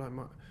Ramsay's or like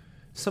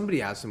somebody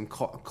had some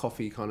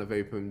coffee kind of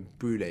open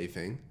brulee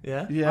thing.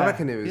 Yeah, I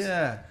reckon it was.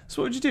 Yeah.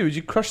 So what would you do? Would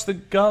you crush the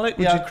garlic?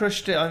 I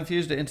crushed it. I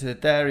infused it into the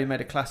dairy. Made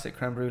a classic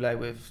creme brulee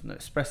with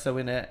espresso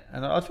in it,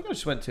 and I think I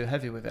just went too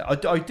heavy with it.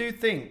 I do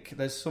think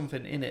there's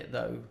something in it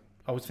though.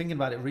 I was thinking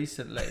about it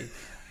recently.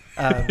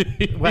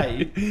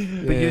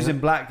 Using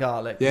black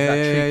garlic, that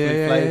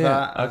treacle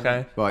flavour.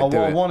 Okay,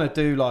 I want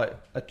to do like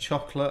a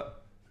chocolate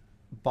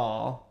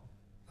bar,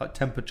 like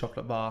tempered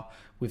chocolate bar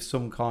with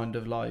some kind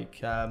of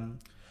like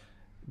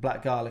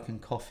black garlic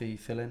and coffee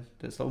filling.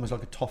 It's almost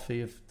like a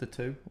toffee of the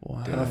two.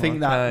 Wow, and I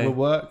think that will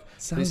work.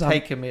 It's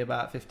taken me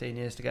about 15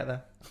 years to get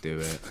there. Do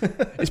it.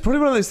 It's probably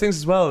one of those things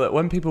as well that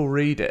when people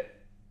read it,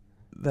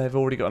 they've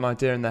already got an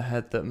idea in their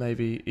head that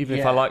maybe even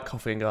if I like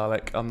coffee and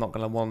garlic, I'm not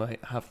going to want to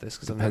have this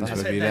because I'm never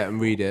Depends whether you let them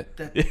read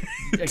it.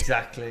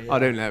 Exactly. I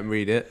don't let them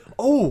read it.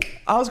 Oh,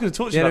 I was going to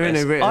talk to you about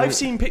this. I've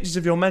seen pictures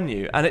of your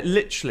menu and it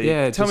literally,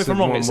 tell me if I'm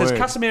wrong, it says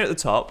Casimir at the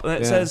top and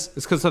it says...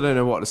 It's because I don't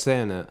know what to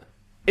say in it.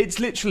 It's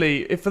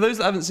literally, for those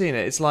that haven't seen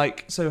it, it's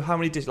like, so how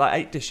many dishes? Like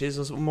 8 dishes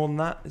or something more than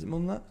that? Is it more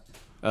than that?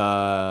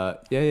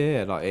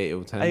 Yeah, like 8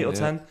 or 10. 8 or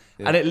 10.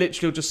 Yeah. And it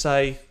literally will just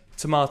say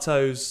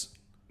tomatoes,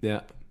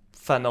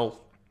 fennel,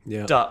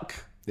 duck,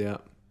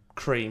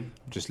 cream.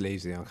 I'm just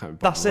lazy. I can't.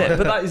 That's it.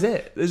 But that is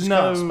it. There's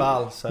no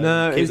spell.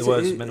 So keep the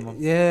words minimum.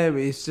 Yeah, but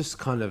it's just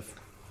kind of.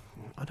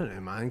 I don't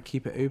know, man.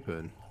 Keep it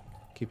open.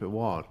 Keep it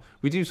wild.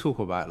 We do talk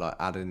about like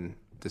adding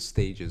the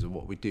stages of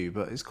what we do,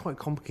 but it's quite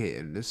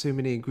complicated. There's so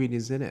many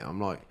ingredients in it. I'm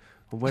like,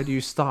 well, where do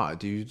you start?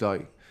 Do you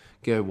like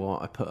go? Well,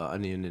 I put an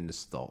onion in the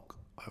stock.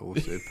 I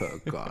also put a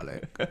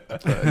garlic. I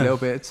put a little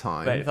bit of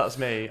thyme. Mate, if that's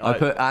me,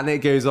 and it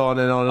goes on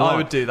and on and on. I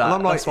would do that. And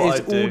I'm like, that's what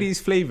is all these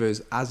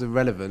flavors as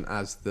irrelevant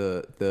as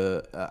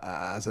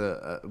as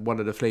one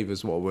of the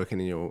flavors what are working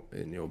in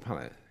your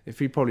palate? If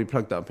you probably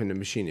plugged that up in the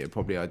machine, it'd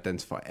probably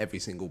identify every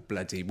single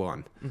bloody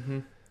one. Mm-hmm.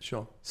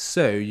 Sure.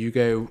 So you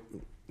go,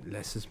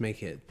 let's just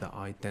make it the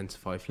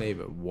identify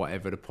flavor,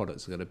 whatever the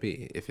product's going to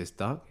be. If it's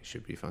dark, it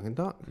should be fucking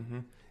dark. Mm-hmm.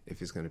 If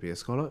it's going to be a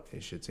scallop,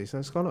 it should taste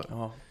like scallop.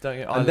 Oh,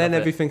 and then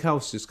everything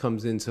else just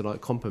comes into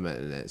like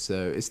complementing it.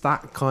 So it's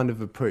that kind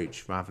of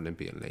approach rather than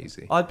being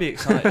lazy. I'd be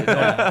excited.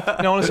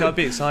 No, honestly, I'd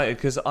be excited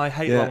because I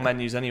hate long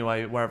menus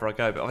anyway, wherever I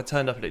go. But if I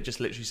turned up and it just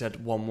literally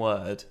said one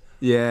word,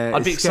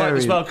 I'd be excited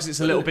as well because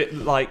it's a little bit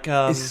like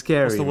it's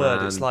scary. What's the word?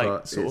 Man, it's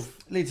like sort of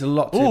leads a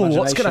lot to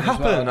what's going to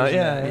happen? Well,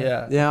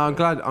 yeah.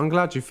 I'm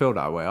glad you feel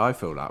that way. I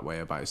feel that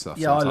way about stuff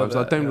sometimes.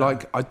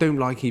 I don't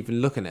like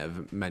even looking at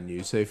a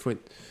menu. So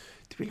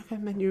did we look at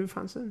a menu in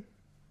Franson?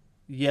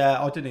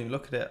 Yeah, I didn't even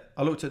look at it.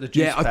 I looked at the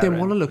juice. Yeah, I didn't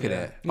want to look at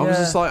it. I was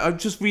just like, I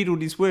just read all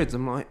these words.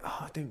 I'm like,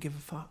 I don't give a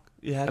fuck.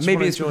 Yeah, and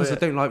maybe it's because I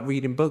don't like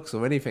reading books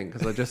or anything.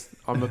 Because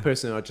I'm a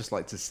person who I just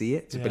like to see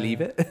it, to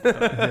believe it.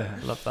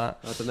 Love that.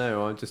 I don't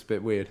know. I'm just a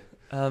bit weird.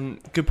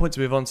 Good point to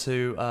move on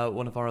to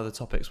one of our other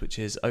topics, which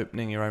is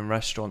opening your own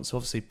restaurant. So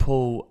obviously,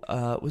 Paul,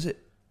 was it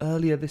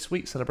earlier this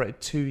week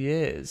celebrated 2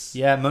 years?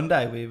 Yeah,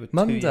 Monday we were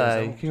 2 years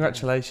old.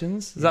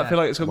 Congratulations. Does that feel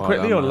like it's gone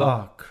quickly or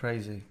long? Oh,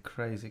 crazy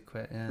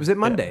quick. Yeah. Was it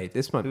Monday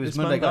this month? It was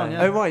Monday gone,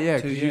 yeah. Oh right, yeah,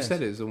 because you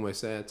said it was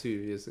almost 2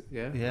 years.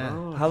 Yeah.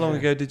 Oh, how long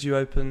ago did you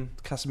open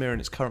Casimir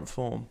in its current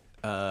form?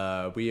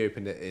 We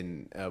opened it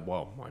in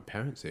my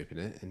parents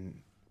opened it in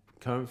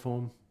current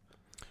form.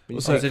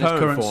 So it's in its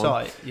current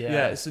site.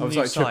 Yeah, it's a I was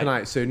new like site. tripping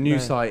out. So new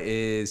site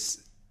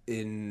is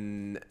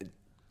in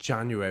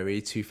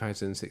January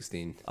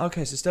 2016.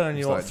 Okay, so still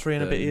only like 3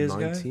 and a bit years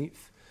 19th. Ago.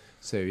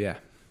 So yeah.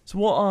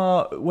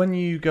 So when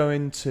you go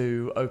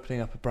into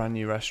opening up a brand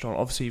new restaurant,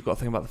 obviously you've got to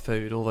think about the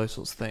food, all those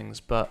sorts of things,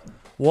 but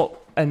what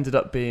ended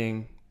up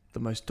being the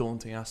most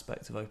daunting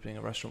aspect of opening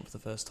a restaurant for the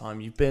first time?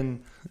 You've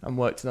been and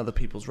worked in other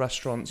people's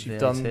restaurants. You've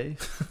done.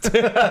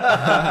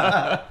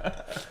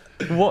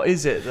 What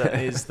is it that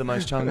is the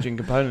most challenging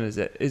component?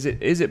 Is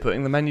it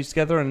putting the menus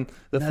together and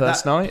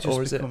first night,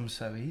 or is it? It becomes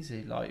so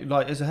easy.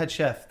 Like as a head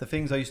chef, the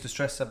things I used to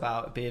stress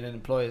about being an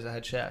employee as a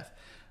head chef,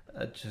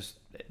 just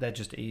they're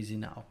just easy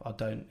now. I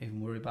don't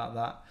even worry about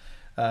that.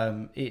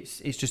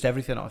 It's just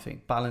everything, I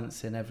think,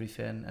 balancing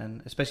everything.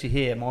 And especially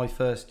here, my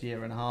first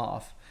year and a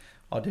half,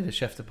 I did a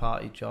chef de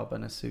partie job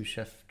and a sous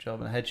chef job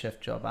and a head chef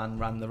job and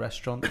ran the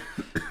restaurant.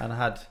 And I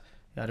had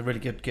a really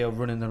good girl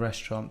running the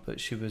restaurant, but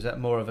she was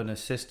more of an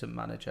assistant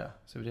manager.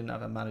 So we didn't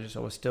have a manager,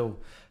 so I was still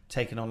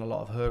taking on a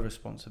lot of her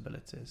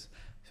responsibilities.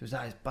 So it was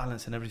that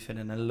balancing everything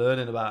and then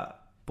learning about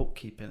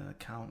bookkeeping and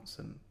accounts,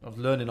 and I was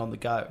learning on the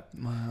go.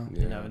 Wow.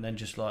 You know, and then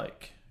just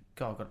like,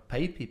 God, I've got to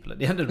pay people at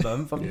the end of the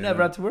month. I've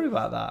never had to worry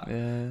about that.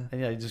 Yeah.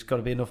 And you just got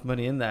to be enough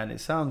money in there. And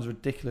it sounds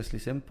ridiculously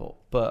simple,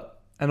 but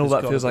and all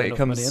that feels like it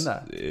comes. In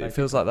there, it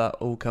feels like that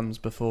all comes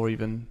before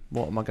even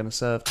what am I going to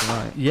serve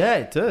tonight? Yeah,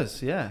 it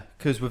does. Yeah,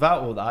 because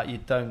without all that, you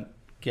don't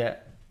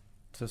get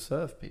to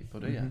serve people,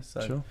 do you?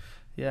 So, sure.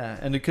 Yeah,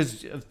 and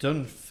because I've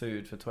done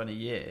food for 20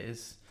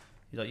 years,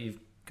 you've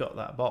got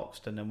that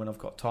boxed, and then when I've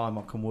got time,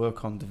 I can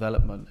work on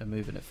development and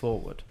moving it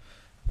forward.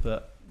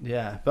 But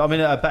I'm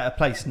in a better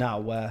place now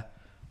where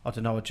I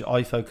don't know.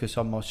 I focus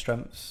on my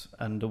strengths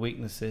and the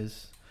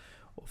weaknesses,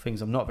 or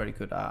things I'm not very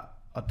good at.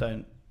 I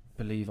don't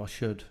believe I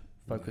should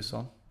focus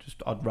on.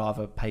 I'd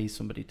rather pay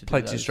somebody to play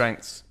do to those. your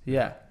strengths.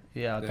 Yeah,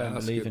 I don't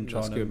believe in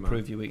trying to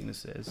improve your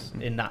weaknesses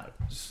in that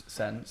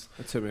sense.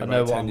 It took me I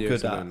know about what 10 I'm years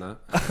good to at. learn that.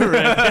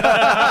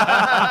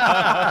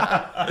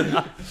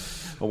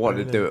 I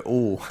wanted to do it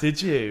all.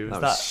 Did you?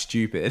 That was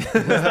stupid.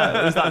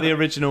 Was that the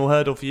original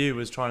hurdle for you?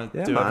 Was trying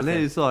to do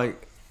everything? It's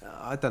like,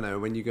 I don't know,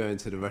 when you go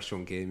into the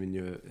restaurant game and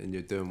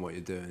you're doing what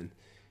you're doing,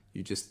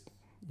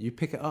 you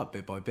pick it up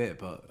bit by bit.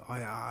 But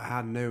I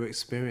had no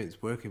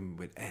experience working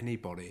with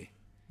anybody.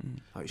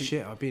 Like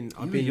shit, I've been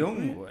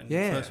young when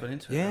you first went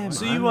into it. Yeah, right?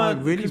 So you were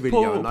really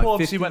Paul, young. Paul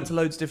obviously went to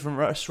loads of different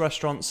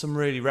restaurants, some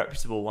really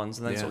reputable ones,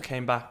 and then sort of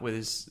came back with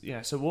his.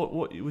 Yeah. So what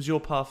was your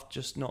path?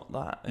 Just not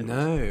that.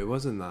 It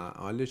wasn't that.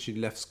 I literally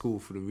left school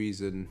for the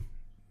reason,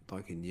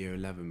 like in year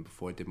 11,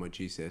 before I did my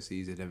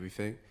GCSEs and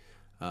everything,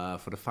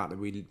 for the fact that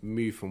we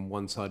moved from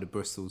one side of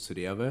Bristol to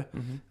the other,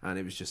 and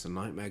it was just a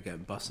nightmare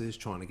getting buses,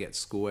 trying to get to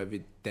school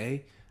every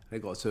day. And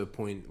it got to a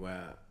point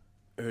where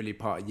early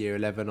part of year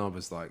 11, I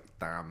was like,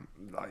 damn,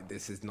 like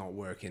this is not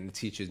working. The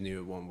teachers knew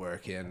it wasn't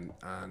working,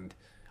 and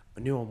I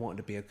knew I wanted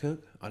to be a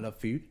cook. I love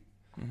food.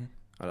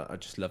 I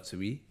just love to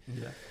eat.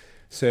 Yeah.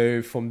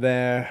 So from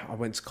there, I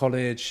went to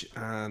college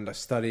and I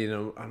studied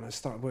and I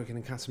started working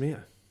in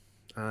Casamia.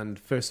 And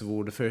first of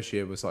all, the first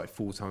year was like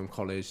full-time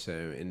college. So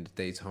in the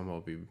daytime,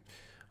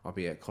 I'll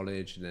be at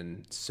college, and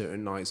then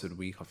certain nights of the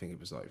week, I think it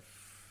was like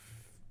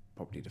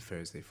probably the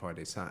Thursday,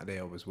 Friday, Saturday,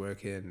 I was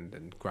working, and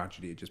then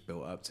gradually it just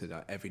built up to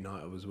that every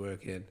night I was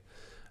working.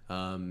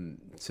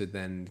 So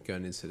then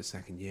going into the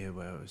second year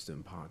where I was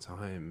doing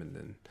part-time, and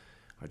then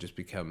I just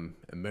become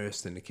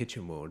immersed in the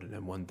kitchen world. And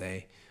then one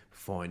day,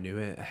 before I knew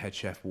it, a head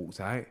chef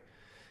walked out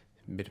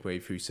midway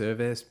through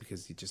service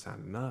because he just had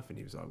enough, and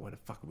he was like, why the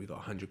fuck have we got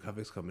 100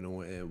 covers coming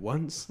all at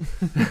once?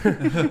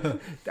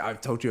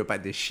 I've told you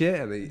about this shit.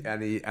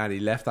 And he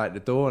left out the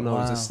door, and I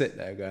was just sitting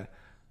there going,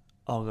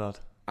 oh God.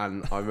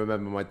 And I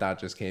remember my dad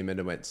just came in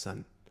and went,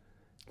 son,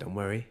 don't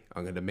worry,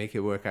 I'm going to make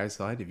it work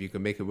outside. If you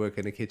can make it work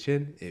in the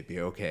kitchen, it'd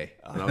be okay.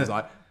 And I was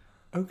like,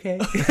 okay.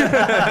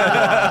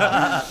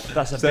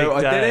 That's a big day. So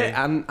I did it,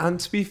 and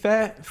to be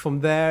fair, from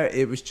there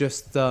it was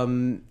just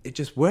it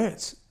just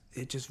worked.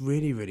 It just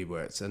really, really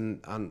worked. And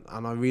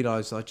I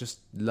realised I just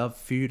love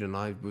food, and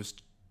I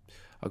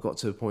got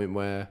to a point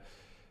where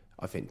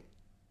I think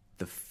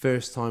the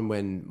first time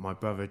when my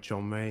brother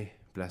John Ray,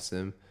 bless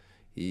him,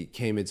 he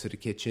came into the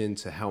kitchen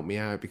to help me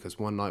out because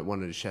one night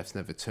one of the chefs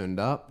never turned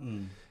up,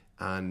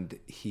 and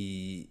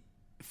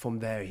from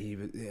there he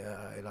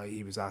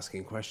was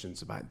asking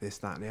questions about this,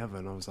 that, and the other,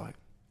 and I was like,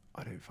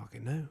 I don't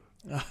fucking know.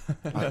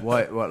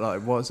 Like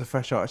what's a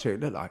fresh artichoke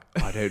look like?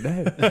 I don't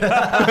know.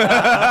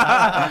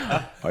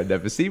 I'd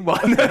never seen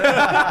one.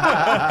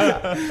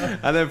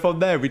 And then from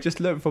there we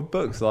just learned from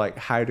books like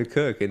how to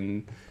cook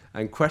and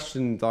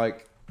questioned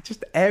like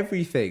just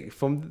everything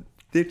from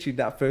literally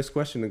that first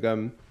question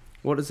of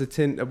what does a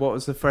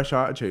fresh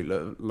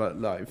artichoke look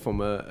like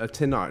from a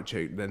tin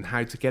artichoke, then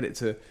how to get it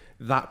to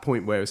that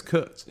point where it's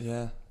cooked.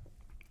 Yeah.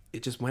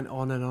 It just went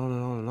on and on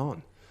and on and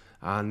on.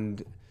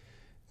 And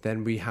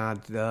then we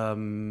had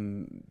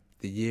the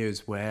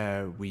years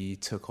where we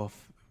took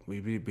off. We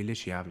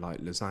literally had like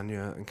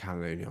lasagna and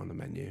cannelloni on the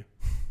menu,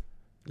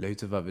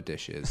 loads of other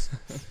dishes,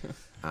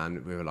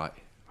 and we were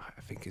like,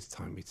 I think it's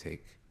time we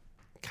take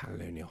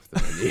cannelloni off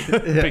the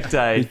menu. Big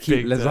day. We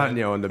keep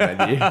lasagna on the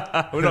menu.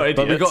 We're not idiots.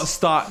 But we've got to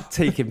start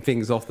taking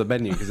things off the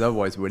menu because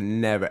otherwise we're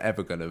never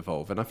ever going to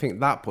evolve. And I think at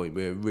that point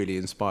we were really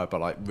inspired by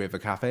like River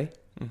Cafe.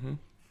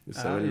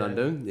 So in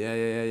London,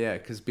 yeah,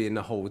 because being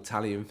the whole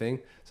Italian thing,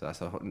 so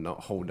that's a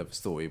whole other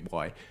story.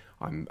 Why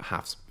I'm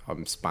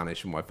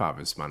Spanish and my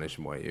father's Spanish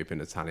and why he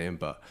opened Italian,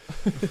 but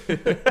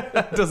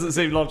doesn't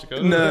seem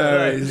logical.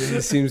 No,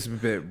 it seems a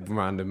bit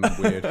random and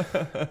weird.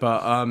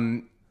 But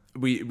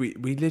we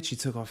literally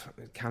took off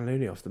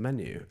cannelloni off the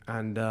menu,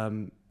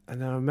 and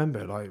And I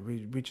remember, like,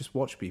 we just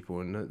watched people,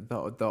 and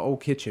the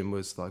old kitchen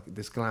was like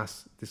this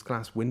glass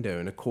window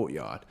in a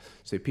courtyard.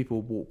 So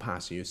people walk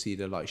past, and you see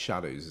the like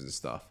shadows and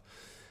stuff.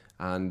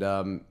 And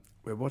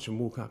we're watching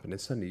walk up, and then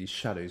suddenly these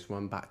shadows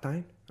run back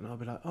down, and I'll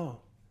be like, oh,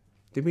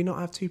 did we not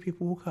have 2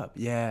 people walk up?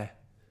 Yeah,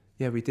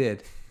 we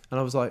did. And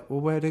I was like,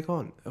 well, where are they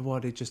gone? Well,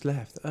 they just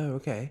left. Oh,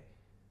 okay.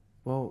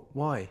 Well,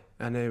 why?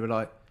 And they were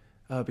like,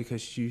 oh,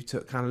 because you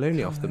took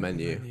cannelloni off the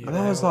menu. And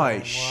I was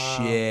like,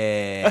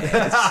 shit.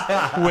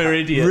 We're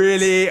idiots.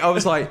 Really? I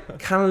was like,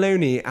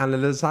 cannelloni and the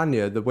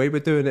lasagna, the way we're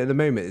doing it at the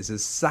moment is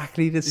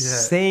exactly the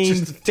same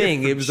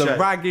thing. It was a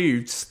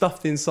ragu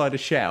stuffed inside a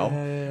shell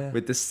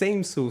with the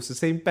same sauce, the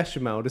same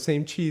bechamel, the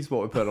same cheese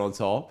what we put on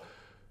top.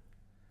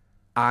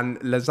 And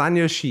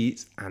lasagna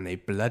sheets, and they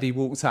bloody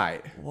walked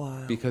out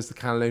because the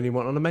cannelloni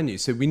went on the menu.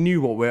 So we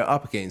knew what we were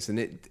up against, and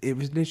it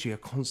was literally a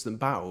constant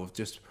battle of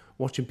just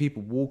watching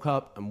people walk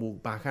up and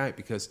walk back out,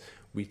 because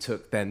we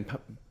took then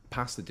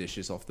pasta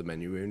dishes off the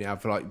menu. We only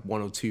have like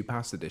 1 or 2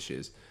 pasta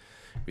dishes.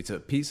 We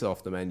took pizza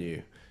off the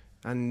menu,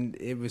 and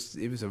it was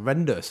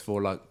horrendous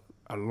for like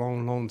a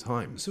long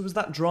time. So was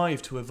that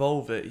drive to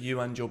evolve it you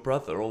and your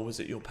brother, or was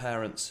it your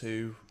parents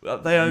who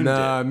they owned it?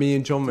 No, me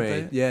and John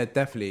Ray. Yeah,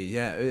 definitely.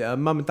 Yeah,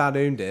 Mum and Dad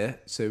owned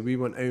it, so we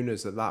weren't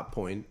owners at that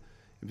point.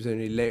 It was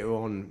only later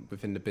on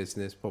within the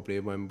business,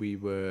 probably when we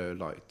were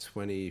like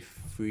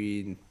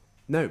 23.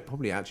 No,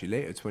 probably actually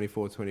later,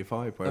 24,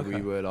 25, where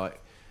we were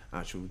like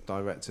actual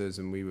directors,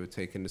 and we were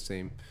taking the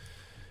same.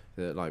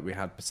 Like we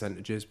had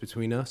percentages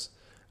between us,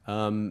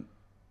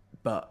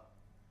 but.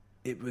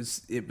 It was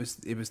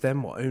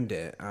them what owned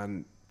it,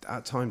 and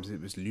at times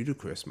it was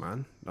ludicrous,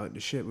 man. Like the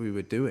shit we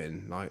were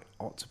doing, like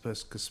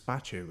octopus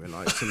gazpacho with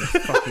like some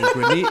fucking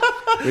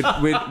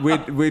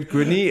with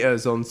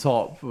granitas on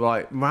top,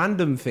 like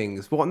random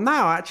things. What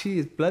now actually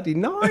is bloody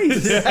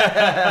nice.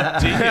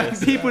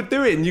 People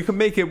do it, and you can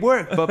make it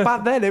work. But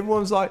back then,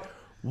 everyone's like,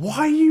 "Why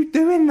are you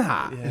doing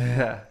that?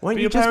 Why aren't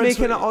you just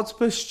making an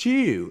octopus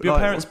stew?" Your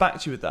parents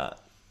backed you with that.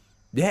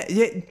 Yeah,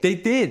 they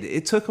did.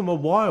 It took them a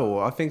while.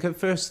 I think at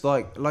first,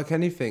 like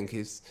anything,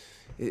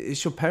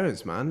 it's your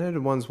parents, man. They're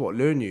the ones what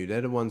learn you.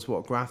 They're the ones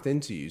what graft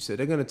into you. So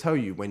they're going to tell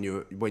you when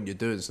you're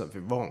doing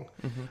something wrong.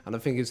 Mm-hmm. And I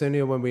think it's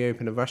only when we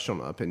opened a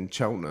restaurant up in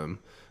Cheltenham,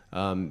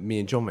 me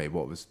and John made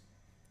what was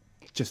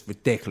just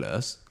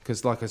ridiculous.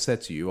 Because like I said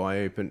to you,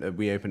 I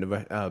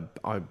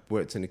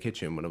worked in the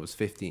kitchen when I was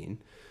 15.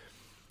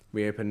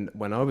 We opened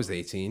when I was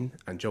 18,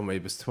 and John May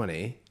was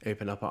 20.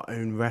 Opened up our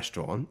own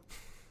restaurant.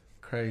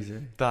 Crazy.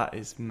 That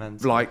is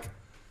mental. Like,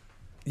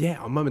 yeah,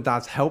 our mum and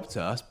dad's helped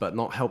us, but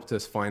not helped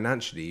us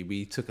financially.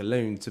 We took a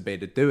loan to be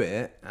able to do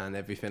it and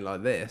everything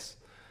like this.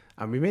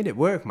 And we made it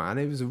work, man.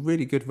 It was a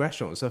really good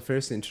restaurant. It's our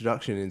first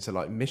introduction into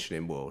like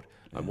Michelin world.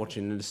 Like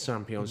watching the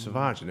Champion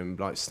Sauvage and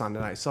like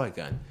standing outside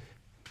going,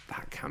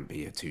 that can't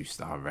be a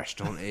 2-star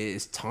restaurant. It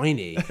is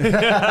tiny.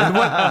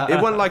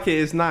 It wasn't like it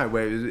is now,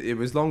 where it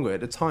was longer.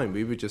 At the time,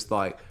 we were just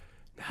like,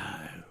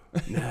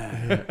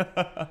 no.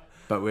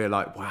 But we were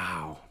like,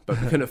 wow. But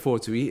we couldn't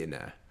afford to eat in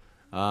there.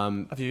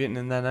 Have you eaten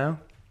in there now?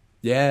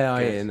 Yeah,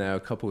 I ate in there a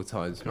couple of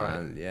times,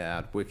 man. Right. Yeah, I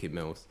had wicked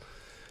meals.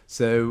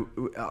 So...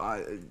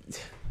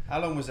 how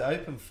long was it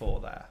open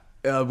for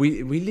there?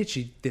 We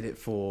literally did it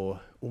for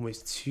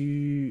almost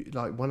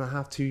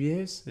 1.5, 2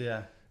 years.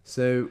 Yeah.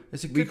 So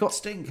it's a good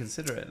sting,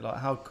 considering like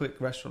how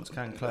quick restaurants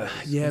can close.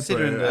 Yeah,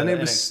 considering bro. And it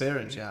was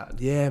experience you had.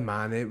 Yeah,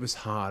 man, it was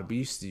hard. We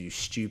used to do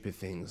stupid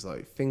things,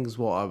 like things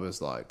what I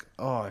was like,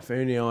 oh, if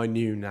only I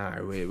knew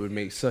now, it would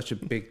make such a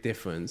big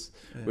difference.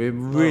 Yeah. We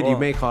really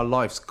make our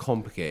lives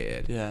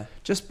complicated. Yeah,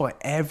 just by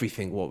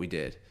everything what we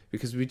did,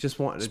 because we just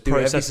wanted to do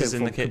everything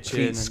from the kitchen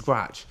complete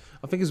scratch.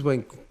 I think it's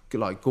when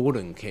like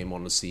Gordon came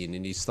on the scene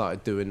and he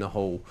started doing the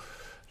whole.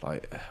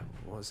 Like,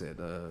 what was it?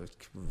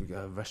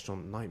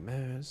 Restaurant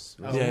Nightmares?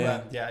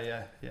 Yeah.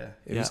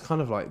 It was kind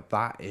of like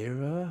that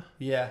era.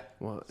 Yeah.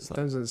 Well, it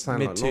doesn't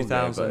sound like long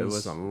ago, but it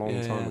was a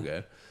long time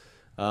ago.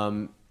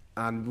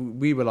 And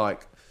we were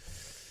like,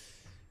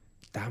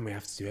 damn, we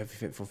have to do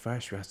everything from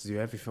fresh. We have to do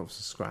everything from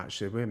scratch.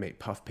 So we'd make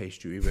puff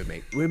pastry.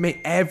 We'd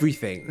make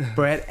everything.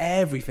 Bread,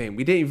 everything.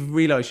 We didn't even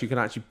realise you can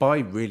actually buy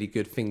really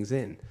good things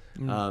in.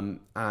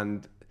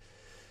 And...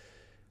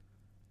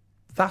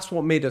 that's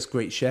what made us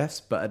great chefs,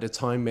 but at the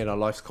time made our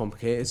lives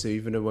complicated. So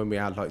even though when we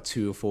had like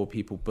 2 or 4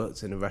 people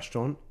booked in a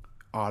restaurant,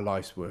 our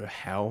lives were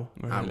hell.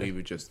 Really? And we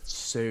were just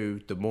so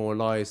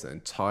demoralised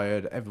and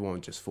tired. Everyone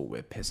just thought we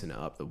were pissing it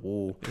up the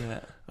wall.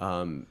 Yeah.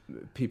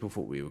 People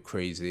thought we were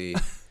crazy.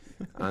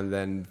 And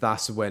then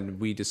that's when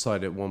we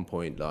decided at one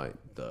point, like,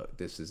 look,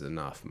 this is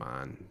enough,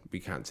 man. We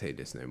can't take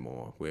this no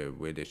more. We're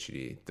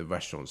literally, the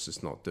restaurant's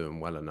just not doing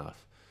well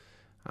enough.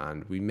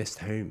 And we missed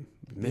home.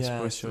 We missed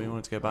Bristol. Sure, you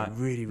wanted to go back. I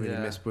really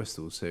missed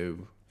Bristol. So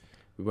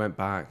we went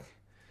back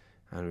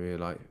and we were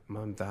like,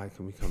 Mum, Dad,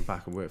 can we come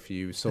back and work for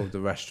you? We sold the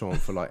restaurant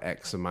for like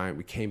X amount.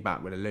 We came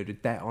back with a load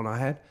of debt on our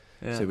head.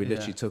 Yeah, so we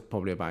literally took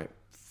probably about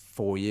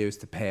 4 years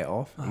to pay it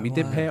off. And we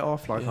did pay it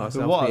off like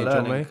ourselves. What a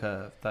learning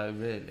curve though,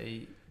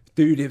 really.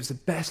 Dude, it was the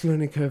best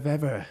learning curve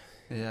ever.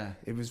 Yeah.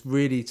 It was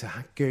really to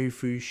go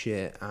through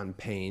shit and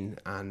pain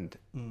and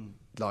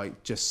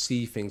like just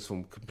see things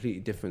from a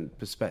completely different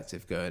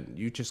perspective. Going,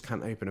 you just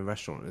can't open a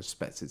restaurant and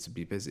expect it to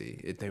be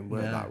busy. It don't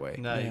work that way.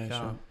 No, you Yeah, can't.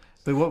 sure.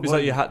 But what It's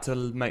like you had to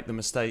make the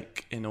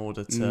mistake in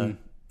order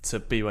to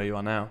be where you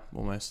are now,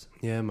 almost.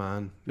 Yeah,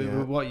 man. But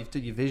Yeah. what you've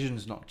done, your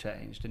vision's not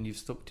changed, and you've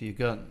stuck to your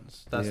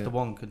guns. That's Yeah. the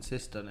one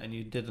consistent, and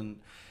you didn't.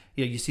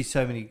 You know, you see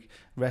so many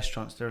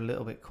restaurants; they're a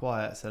little bit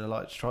quiet, so they're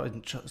like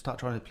start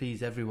trying to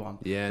please everyone.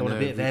 Yeah, they want no, a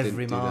bit of we didn't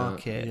every do that.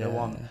 market.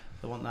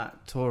 They want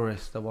that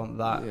tourist. They want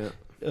that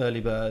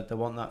early bird. They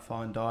want that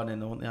fine dining.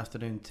 They want the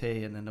afternoon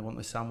tea, and then they want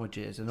the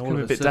sandwiches. And all of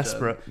a a bit sudden,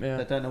 desperate. Yeah.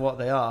 they don't know what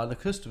they are, and the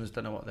customers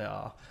don't know what they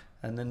are.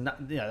 And then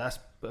that's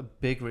a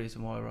big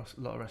reason why a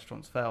lot of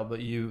restaurants fail.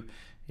 But you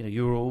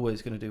were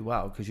always going to do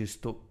well because you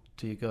stuck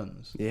to your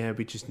guns. Yeah,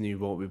 we just knew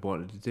what we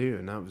wanted to do,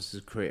 and that was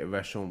to create a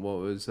restaurant what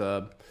was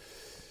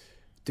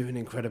doing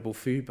incredible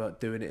food, but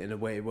doing it in a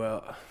way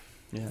where,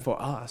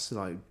 for us,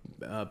 like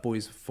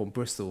boys from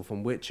Bristol,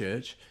 from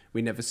Whitchurch,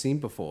 we never seen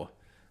before,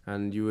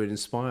 and you were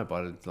inspired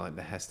by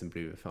the Heston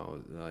Blue,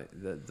 like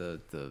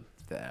the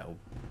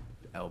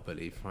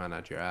elderly fan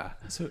at your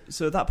ass.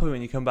 So at that point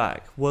when you come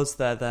back, was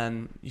there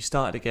then, you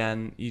started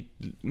again, you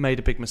made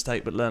a big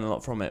mistake but learned a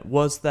lot from it.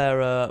 Was there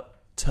a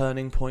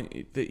turning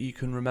point that you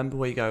can remember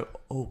where you go,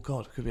 oh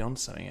God, I could be on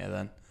something here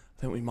then?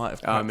 I think we might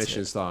have cracked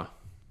Michelin it. star.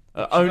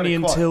 Only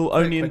until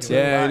Only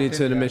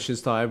until the Michelin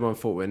star. Everyone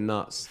thought we were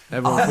nuts.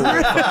 Everyone thought we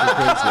were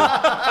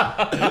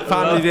fucking crazy.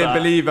 Family didn't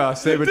believe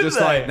us. They were just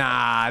like,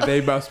 nah,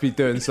 they must be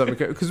doing something.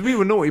 Because we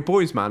were naughty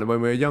boys, man,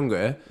 when we were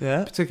younger.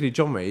 Yeah. Particularly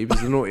John Ray, he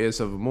was the naughtiest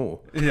of them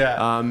all.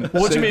 Yeah.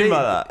 What do you mean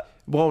by that?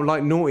 Well,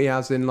 like naughty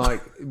as in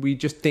like we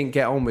just didn't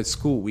get on with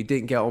school. We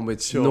didn't get on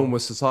with normal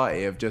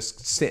society of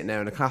just sitting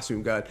there in a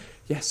classroom going,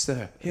 yes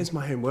sir, here's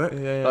my homework.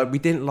 Like we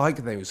didn't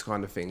like those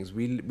kind of things.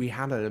 We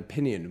had an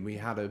opinion. We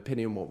had an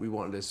opinion what we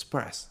wanted to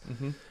express.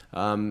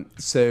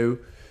 So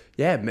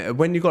yeah,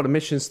 when you got a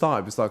Michelin star,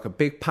 it was like a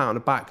big pat on the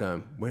back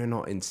going, we're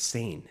not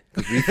insane.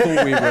 Because we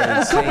thought we were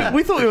insane.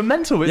 We thought we were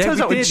mental, but it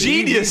turns out we're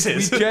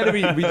geniuses. We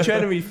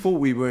generally thought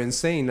we were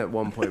insane at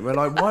one point. We're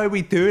like, why are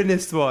we doing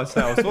this to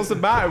ourselves? What's the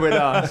matter with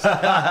us?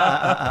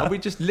 Are we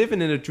just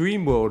living in a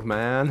dream world,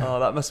 man? Oh,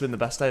 that must have been the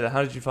best day then.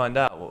 How did you find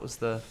out? What was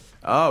the...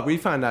 Oh, we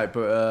found out,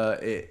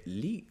 but it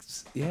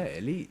leaked. Yeah,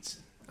 it leaked.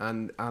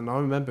 And I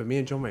remember me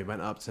and John Ray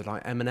went up to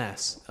like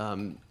M&S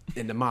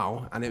in the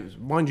mall, and it was,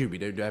 mind you, we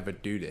don't ever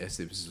do this.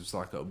 It was just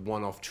like a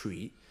one-off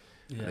treat.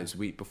 Yeah. And it was a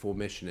week before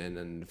Michelin,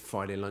 and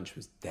Friday lunch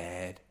was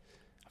dead.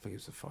 I think it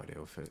was a Friday,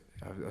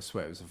 I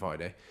swear it was a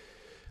Friday.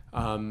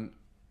 And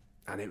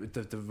it was,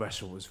 the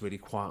restaurant was really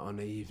quiet on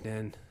the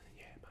evening.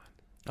 Yeah, man.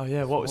 Oh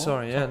yeah,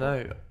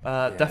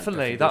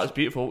 definitely. That was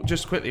beautiful.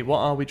 Just quickly, what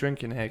are we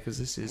drinking here? Because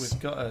this is...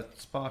 We've got a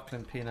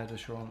sparkling Pinot de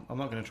Chardonnay. I'm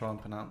not going to try and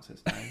pronounce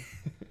its name.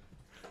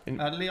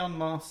 Leon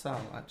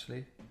Marcel,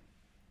 actually.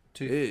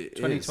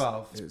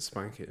 2012. It's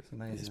spanky. It's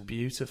amazing. It's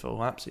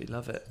beautiful. Absolutely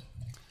love it.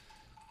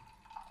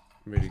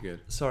 Really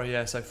good. Sorry,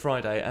 yeah. So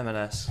Friday,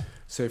 M&S.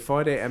 So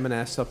Friday,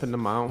 M&S up in the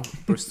mall,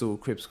 Bristol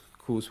Cribs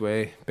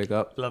Causeway, big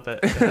up. Love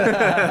it.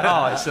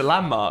 Oh, it's a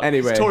landmark.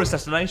 Anyway, it's a tourist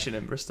destination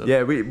in Bristol.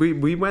 Yeah,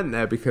 we went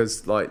there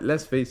because, like,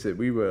 let's face it,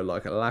 we were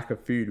like a lack of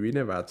food. We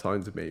never had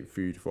time to make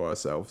food for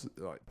ourselves,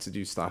 like to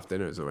do staff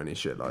dinners or any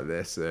shit like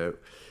this. So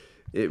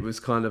it was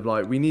kind of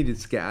like we needed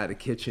to get out of the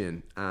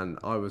kitchen, and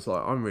I was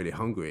like, I'm really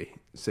hungry.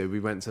 So we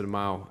went to the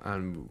mall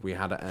and we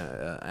had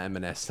a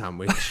M&S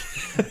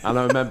sandwich. And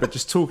I remember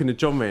just talking to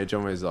John Ray.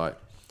 John Ray's like,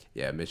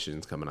 yeah,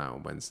 Michelin's coming out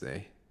on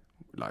Wednesday,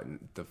 like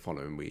the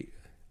following week.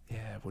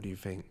 Yeah, what do you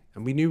think?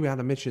 And we knew we had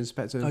a Michelin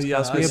inspector but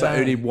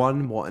only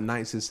one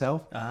announced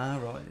itself. Ah,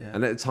 right, yeah.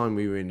 And at the time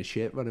we were in the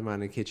shit, running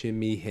around the kitchen,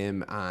 me,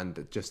 him,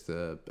 and just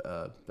the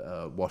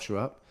washer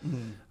up.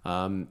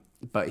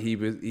 But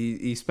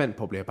he spent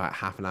probably about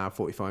half an hour,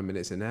 45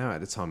 minutes in there.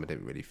 At the time I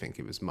didn't really think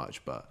it was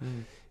much, but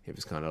it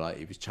was kind of like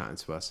he was chatting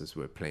to us as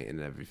we were plating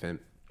and everything.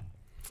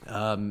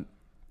 And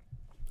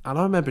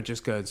I remember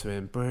just going to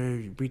him,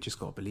 bro, we just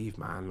got to believe,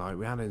 man. Like,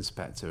 we had an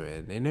inspector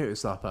in. They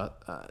noticed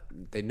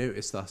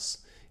us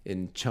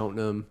in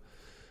Cheltenham.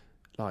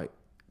 Like,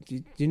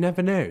 you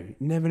never know. You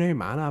never know,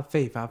 man. Have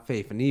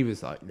faith. And he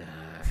was like, nah,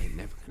 it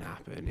never gonna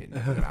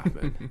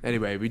happen.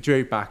 Anyway, we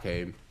drove back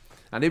home.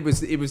 And it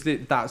was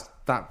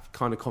that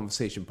kind of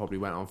conversation probably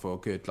went on for a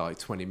good, like,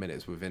 20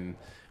 minutes within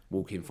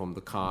walking from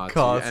the car to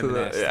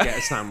M&S to get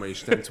a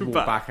sandwich, then to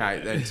walk back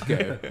out, then to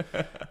go.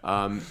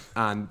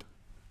 And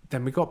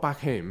then we got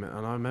back home,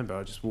 and I remember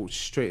I just walked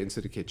straight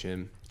into the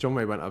kitchen. John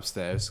Ray went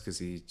upstairs because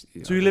he.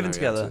 So you living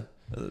together?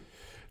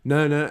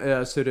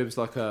 No. So there was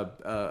like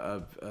at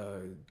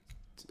the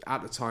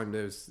time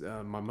there was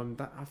my mum.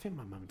 I think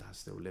my mum and dad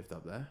still lived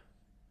up there.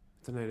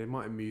 I don't know. They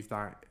might have moved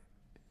out.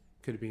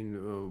 Could have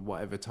been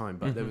whatever time,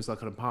 but there was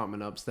like an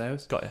apartment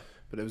upstairs. Got you.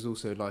 But there was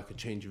also like a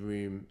changing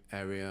room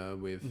area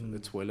with a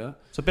toilet.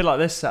 It's a bit like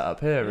this setup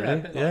here,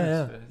 really.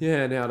 Yeah.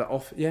 And they had an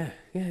office. Yeah,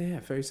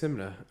 very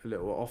similar. A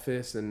little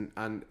office, and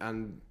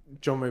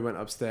John Ray went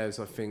upstairs.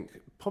 I think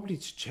probably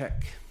to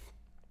check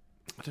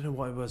I don't know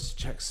what it was.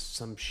 Check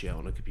some shit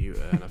on a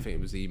computer, and I think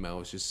it was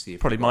emails just to see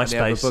if Probably we got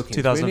any other MySpace, bookings.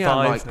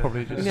 2005.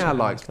 Probably just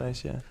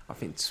MySpace, yeah. I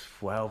think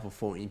 12 or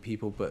 14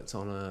 people booked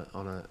on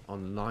a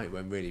night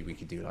when really we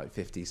could do like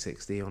 50,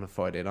 60 on a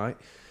Friday night.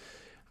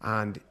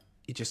 And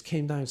he just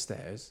came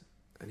downstairs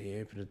and he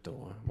opened the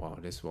door. Wow,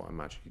 this is what I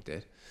magically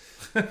did.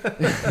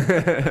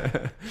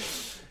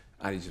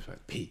 And he just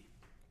went, Pete.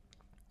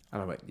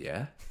 And I went,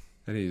 yeah.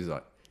 And he was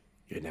like,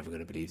 you're never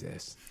going to believe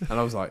this. And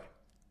I was like,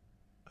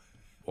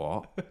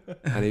 what?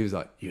 And he was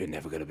like, you're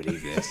never going to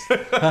believe this.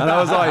 And I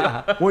was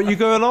like, what are you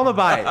going on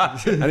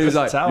about? And he was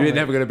like, you're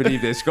never going to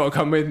believe this. You've got to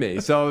come with me.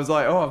 So I was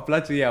like, oh,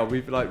 bloody hell.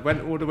 We like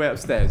went all the way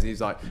upstairs.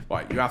 He's like,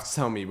 right, you have to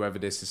tell me whether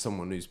this is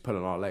someone who's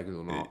pulling our legs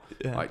or not.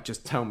 Yeah. Like,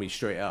 just tell me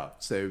straight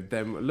up. So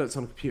then I looked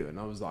on the computer and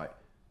I was like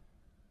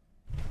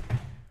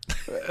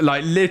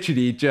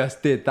literally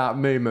just did that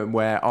moment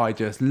where I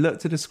just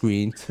looked at the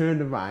screen,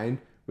 turned around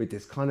with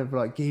this kind of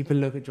like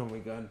gaping look at John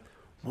Wick going,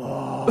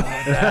 what the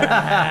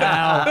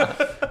hell?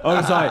 I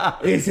was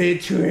like, is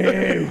it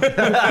true?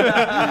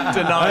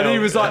 Denial. And he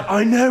was like,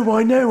 I know.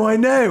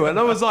 And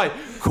I was like,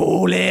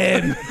 call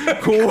him.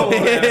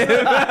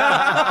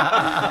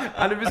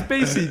 And it was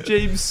basically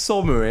James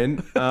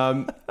Sommering.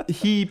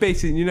 He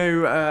basically,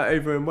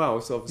 over in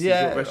Wales, obviously,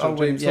 restaurant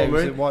James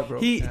Sommering.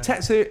 He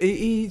texted,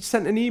 he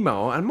sent an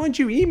email, and mind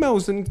you,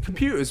 emails and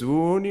computers were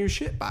all new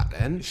shit back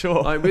then.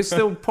 Sure. Like, we're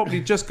still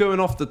probably just going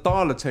off the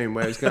dialer tone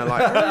where it's going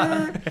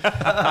like,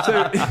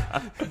 so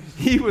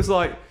he was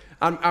like,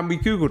 and we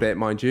Googled it,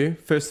 mind you.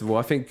 First of all,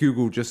 I think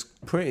Google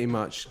just pretty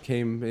much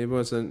came, it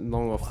wasn't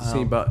long off the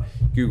scene, but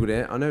Googled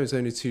it. I know it's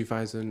only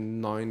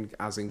 2009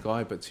 as in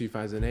guy, but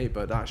 2008,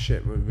 but that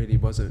shit really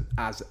wasn't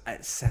as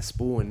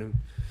accessible and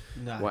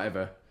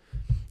whatever.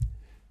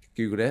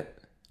 Googled it,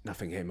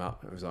 nothing came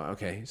up. I was like,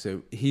 okay.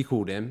 So he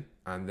called him,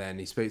 and then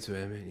he spoke to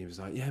him, and he was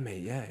like, yeah,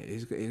 mate, yeah,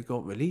 it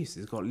got released.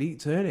 It got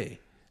leaked early.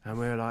 And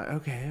we were like,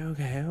 okay.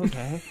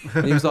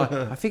 And he was like,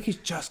 I think he's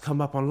just come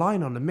up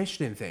online on the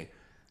Michelin thing.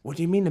 What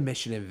do you mean the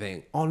Michelin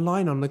thing?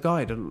 Online on the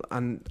guide.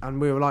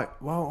 And we were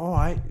like, well, all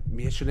right,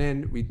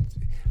 Michelin.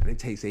 And it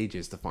takes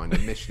ages to find a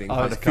Michelin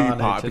kind of food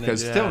part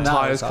because still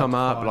tyres come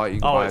up. Like you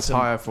can buy a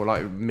tyre for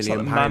like £1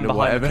 million or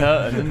whatever.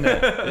 Curtain, isn't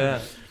it? Yeah.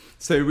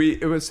 So we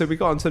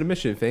got onto the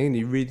Michelin thing, and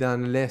you read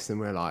down the list,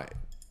 and we're like,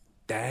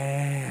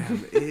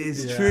 damn, it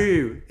is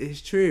true.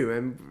 It's true.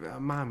 And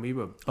man, we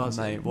were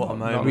buzzing. Oh, mate, what a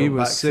moment. We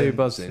were so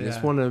buzzing.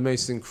 It's one of the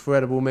most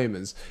incredible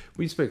moments.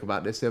 We spoke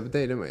about this the other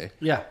day, didn't we?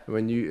 Yeah.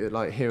 When you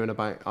like hearing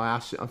about, I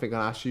think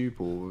I asked you,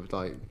 Paul,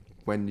 like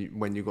when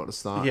you got to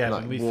start. Yeah.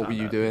 Like, what were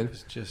you doing? It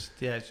was just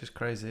it's just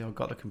crazy. I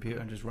got the computer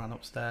and just ran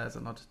upstairs,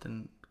 and I just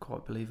didn't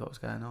quite believe what was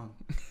going on.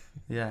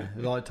 Yeah,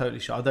 like totally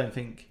shocked. I don't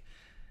think.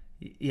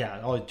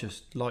 Yeah, I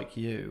just, like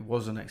you,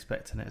 wasn't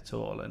expecting it at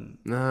all. And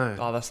no.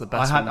 Oh, that's the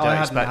best I one.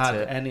 hadn't had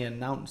any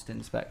announced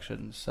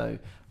inspections, so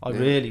I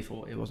really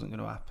thought it wasn't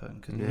going to happen.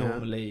 Because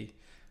normally,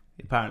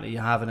 apparently, you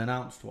have an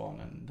announced one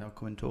and they'll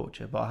come and talk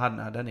to you. But I hadn't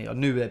had any. I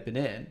knew they'd been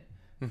in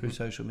through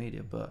social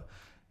media. But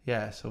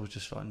yeah, so I was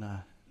just like, no.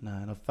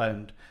 And I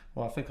phoned,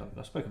 I think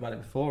I spoke about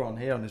it before on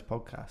this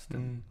podcast.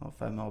 And I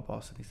phoned my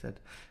boss and he said,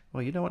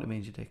 well, you know what it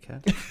means, you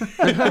dickhead.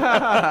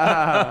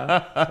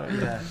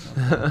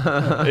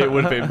 It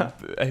would have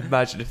been,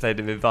 imagine if they'd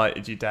have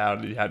invited you down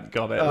and you hadn't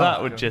got it.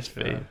 That would just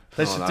be.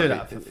 They should do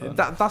that for fun.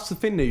 That's the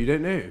thing though, you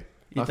don't know.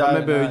 I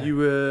remember you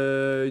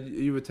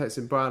were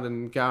texting Brad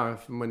and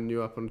Gareth when you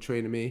were up on the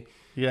train with me.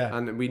 Yeah.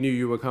 And we knew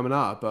you were coming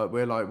up, but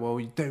we're like, well,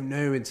 you don't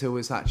know until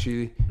it's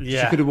actually.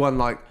 Yeah. She could have won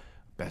like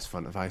best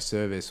front of house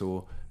service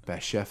or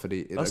best chef of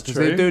the. That's because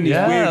true. they're doing these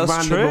weird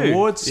random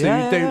awards, so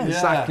you don't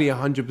exactly 100%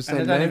 and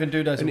they don't know. even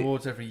do those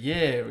awards every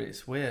year.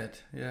 It's weird.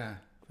 Yeah,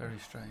 very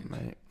strange.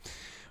 Mate.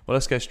 Well,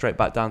 let's go straight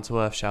back down to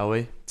earth, shall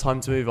we? Time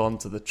to move on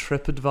to the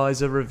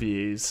TripAdvisor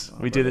reviews.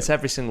 We do this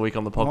every single week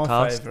on the podcast.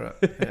 My favourite.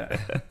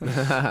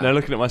 Yeah. No,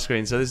 looking at my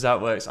screen. So this is how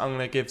it works. I'm going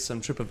to give some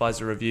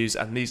TripAdvisor reviews,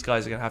 and these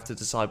guys are going to have to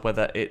decide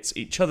whether it's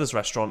each other's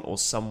restaurant or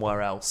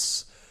somewhere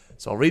else.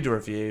 So I'll read a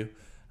review.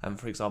 And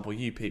for example,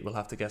 you, Pete, will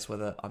have to guess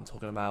whether I'm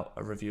talking about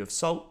a review of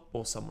Salt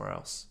or somewhere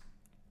else.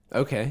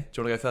 Okay.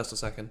 Do you want to go first or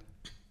second?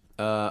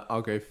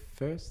 I'll go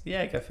first.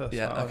 Yeah, go first.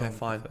 Yeah, okay,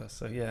 fine. First,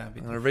 so yeah, I'm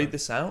going to read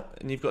this out,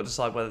 and you've got to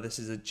decide whether this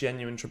is a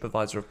genuine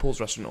TripAdvisor of Paul's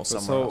restaurant or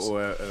somewhere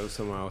else. Or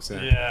somewhere else,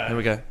 yeah. Here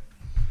we go.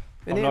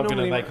 I'm not going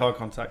to make eye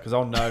contact because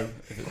I'll know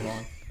if it's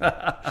mine.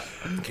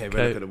 Okay,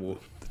 we're looking at the wall.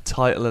 The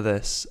title of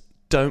this,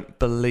 Don't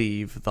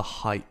Believe the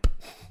Hype.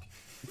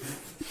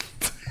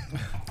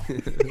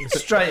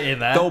 Straight in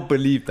there. Don't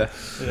believe that.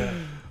 Yeah.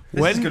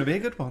 This is going to be a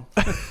good one.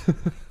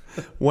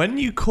 When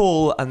you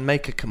call and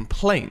make a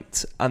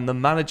complaint and the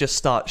manager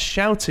starts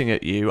shouting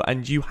at you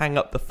and you hang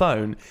up the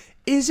phone,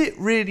 is it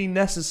really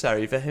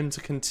necessary for him to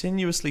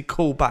continuously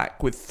call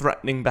back with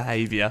threatening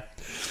behaviour?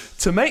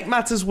 To make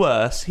matters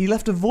worse, he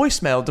left a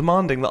voicemail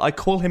demanding that I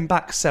call him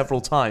back several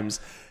times.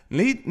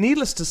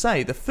 Needless to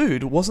say, the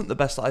food wasn't the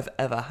best I've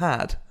ever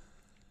had.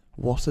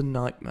 What a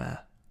nightmare.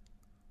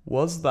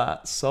 Was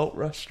that Salt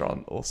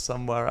Restaurant or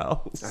somewhere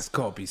else? That's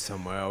got to be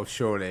somewhere else,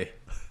 surely.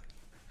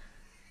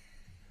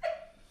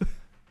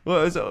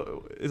 Well, is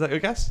that your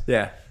guess?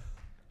 Yeah,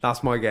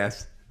 that's my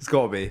guess. It's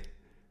got to be.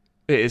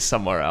 It is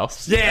somewhere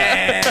else.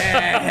 Yeah!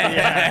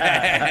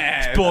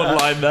 It's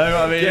borderline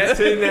though, I mean. Get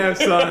in there,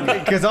 son.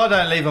 Because I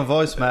don't leave on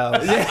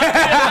voicemails. Because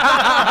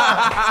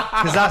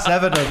that's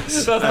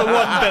evidence. That's the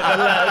one bit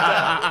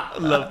that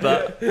let Love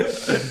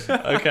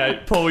that. Okay,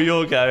 Paul,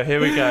 your go. Here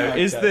we go.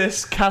 Okay. Is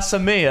this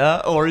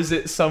Casamia or is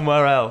it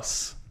somewhere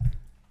else?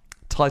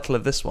 Title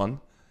of this one: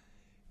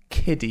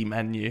 Kiddie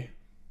Menu.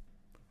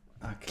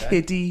 Okay.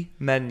 Kiddie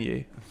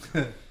Menu.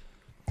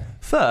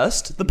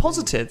 First, the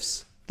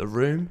positives. The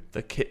room,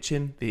 the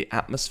kitchen, the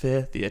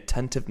atmosphere, the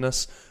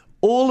attentiveness,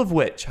 all of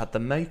which had the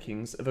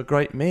makings of a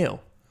great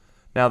meal.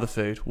 Now the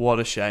food, what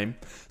a shame.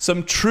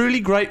 Some truly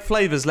great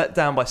flavours let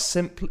down by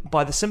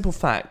the simple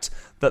fact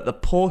that the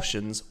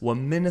portions were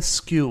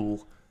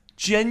minuscule.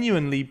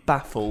 Genuinely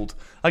baffled.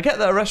 I get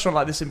that a restaurant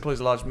like this employs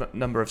a large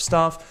number of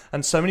staff,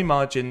 and so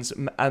margins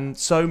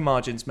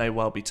may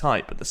well be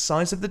tight, but the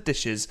size of the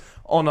dishes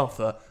on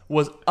offer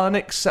was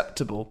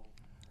unacceptable.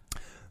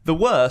 The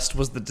worst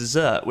was the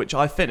dessert, which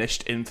I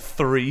finished in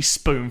 3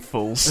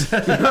 spoonfuls.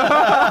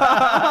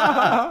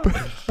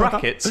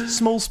 Brackets,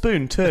 small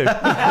spoon too.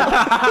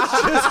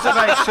 Just to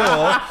make sure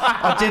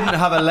I didn't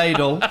have a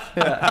ladle.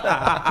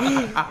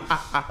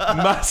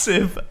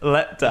 Massive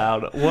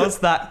letdown. Was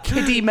that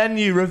Kiddie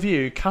Menu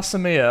review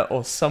Casamia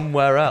or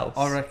somewhere else?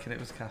 I reckon it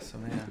was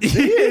Casamia.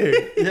 Do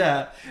you?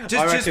 Yeah,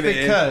 just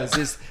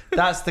because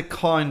that's the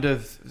kind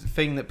of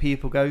thing that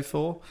people go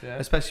for,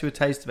 especially with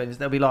taste menus.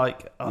 They'll be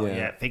like, "Oh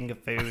yeah, finger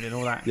food and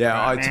all that."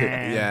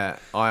 Yeah,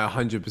 I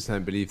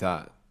 100% believe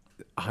that.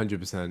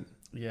 100%.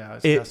 Yeah,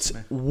 It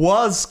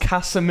was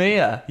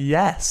Casamia.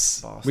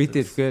 Yes, Bastards. We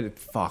did good,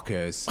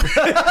 fuckers.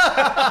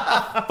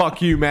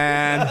 Fuck you,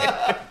 man.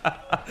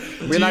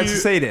 We're allowed to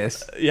say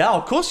this. Yeah,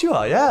 of course you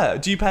are. Yeah.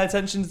 Do you pay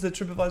attention to the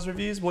TripAdvisor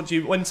reviews? What do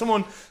you when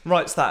someone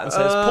writes that and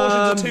says portions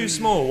are too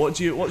small? What's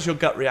your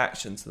gut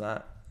reaction to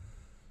that?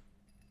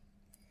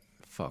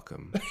 Fuck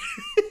them.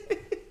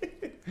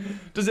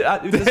 Does it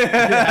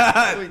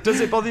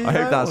bother you? I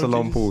hope that's or a do you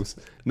long just- pause.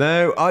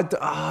 No,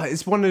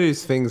 it's one of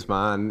those things,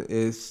 man.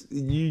 Is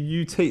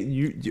we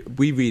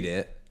read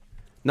it.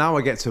 Now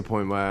I get to a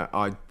point where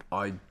I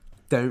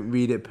don't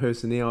read it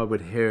personally. I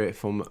would hear it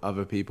from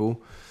other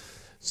people.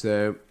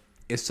 So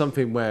it's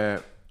something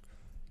where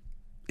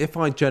if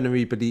I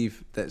generally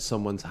believe that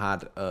someone's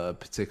had a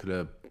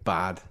particular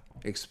bad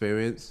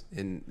experience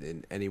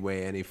in any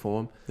way, any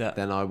form,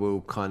 then I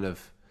will kind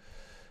of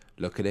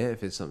look at it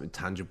if it's something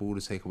tangible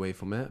to take away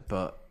from it.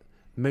 But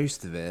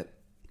most of it,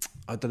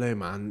 I don't know,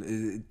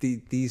 man.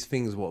 These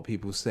things, what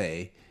people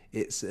say,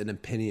 it's an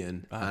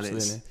opinion.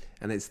 Absolutely.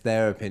 and it's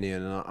their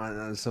opinion.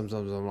 And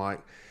sometimes I'm like,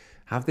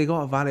 have they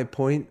got a valid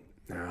point?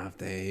 No, have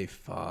they?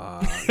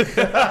 Fuck.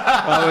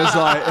 I was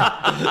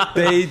like,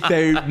 they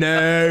don't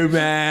know,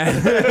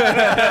 man.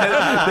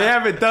 They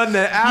haven't done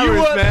their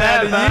hours,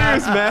 man,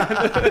 years, man.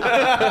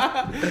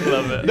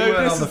 Love it. You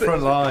weren't on the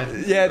front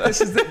line. Yeah,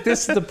 this is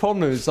the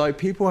problem. It's like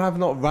people have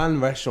not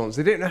run restaurants.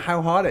 They don't know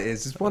how hard it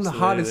is. It's one of the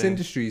hardest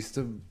industries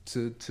to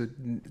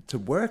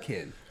work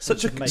in. They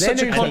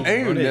can't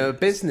own a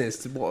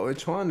business. What we're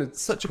trying to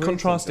such a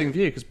contrasting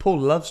view because Paul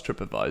loves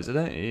TripAdvisor,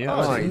 don't you?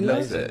 He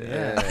loves it.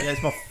 Yeah,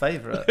 it's my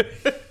favourite.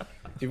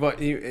 He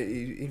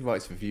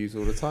writes reviews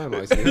all the time.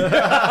 I see.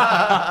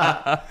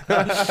 I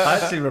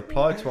actually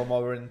replied to one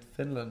while we were in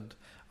Finland.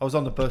 I was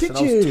on the bus Did and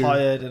I was you?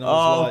 tired and I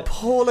was like,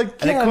 Paul and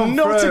it again, come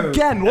not through.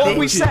 again. What have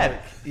we Did said?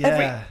 you?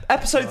 Yeah.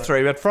 Episode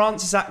 3, we had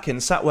Frances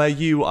Atkins sat where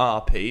you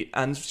are, Pete,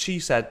 and she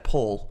said,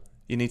 Paul,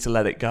 you need to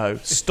let it go.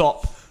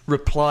 Stop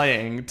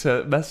replying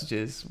to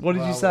messages. What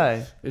did you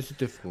say? It's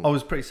difficult. I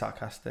was pretty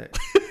sarcastic,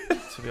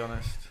 to be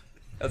honest.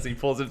 As he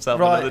pours himself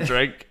Right. another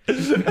drink.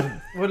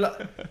 Well,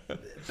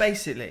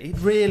 basically, it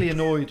really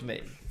annoyed me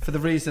for the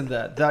reason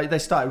that they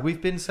started,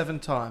 we've been 7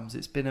 times,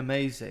 it's been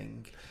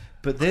amazing.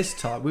 But this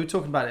time, we were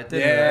talking about it,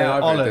 didn't we? Yeah, I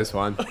read Olive. this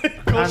one.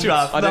 Of course you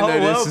have. I The don't whole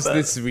know. world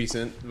This is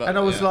recent. But And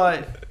I was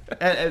like,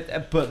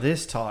 but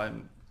this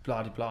time,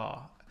 blah, blah,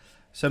 blah.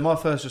 So my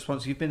first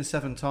response, you've been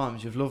 7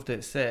 times, you've loved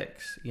it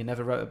 6, you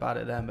never wrote about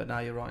it then, but now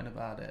you're writing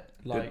about it.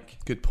 Like,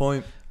 Good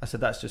point. I said,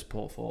 that's just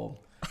poor form.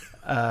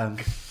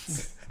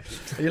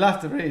 You'll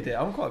have to read it.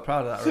 I'm quite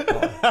proud of that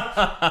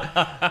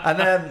reply. And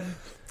then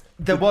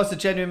there was a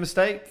genuine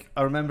mistake.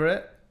 I remember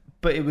it.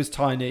 But it was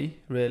tiny,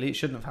 really. It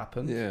shouldn't have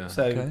happened. Yeah.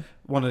 So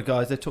one of the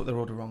guys, they took their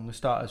order wrong. The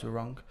starters were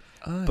wrong.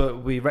 Oh.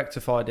 But we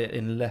rectified it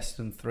in less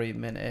than 3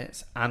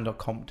 minutes and I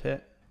comped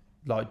it.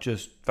 Like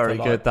just Very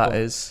for, good, like, that pump.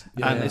 is.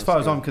 And as far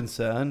as I'm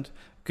concerned,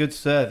 good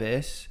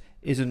service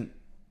isn't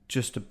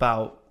just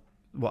about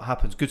what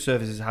happens. Good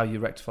service is how you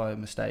rectify a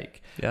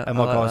mistake. Yeah, And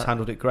my I like guys that.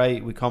 handled it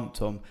great. We comped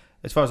them.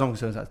 As far as I'm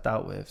concerned, that's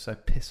dealt with. So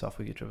piss off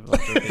with your TripAdvisor.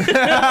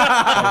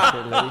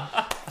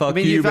 fuck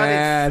you've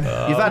man.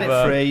 You've had it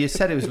man. free. You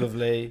said it was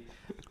lovely.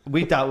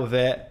 We dealt with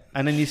it.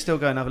 And then you still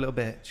go and have a little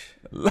bitch.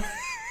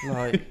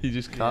 Like You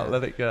just can't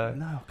let it go.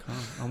 No, I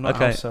can't. I'm not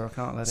Okay. Elsa. I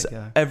can't let it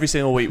go. Every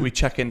single week we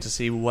check in to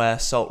see where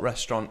Salt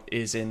Restaurant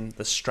is in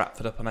the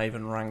Stratford upon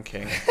Avon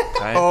ranking.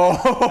 Okay?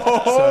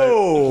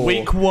 So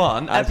week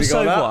 1, Has he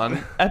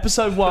got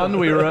episode 1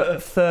 we were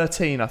at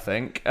 13, I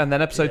think, and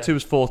then episode 2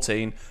 was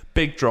 14.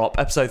 Big drop.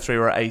 Episode 3 we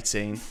were at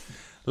 18.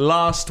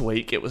 Last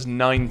week it was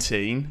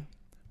 19.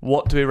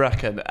 What do we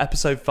reckon?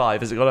 Episode 5,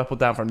 has it got up or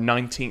down from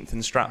 19th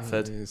in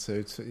Stratford?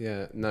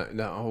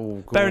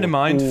 No. Bearing in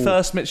mind,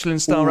 first Michelin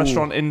star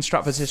restaurant in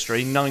Stratford's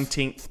history,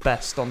 19th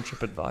best on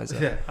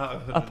TripAdvisor. Yeah,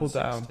 Up or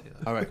down?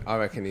 I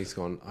reckon he's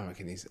gone. I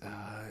reckon he's.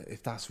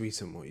 If that's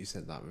recent, what you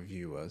said that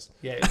review was.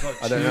 Yeah, it's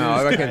like I don't know.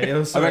 I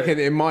Tuesday. reckon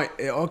it might.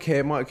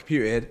 It might have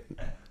computed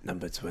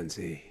number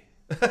 20.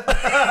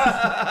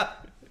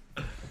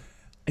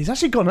 He's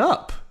actually gone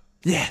up.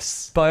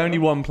 Yes. By only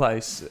one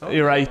place.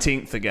 You're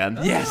 18th again.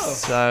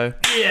 Yes. So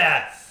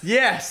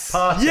Yes.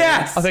 Party.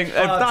 Yes. I think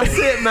That's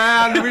it,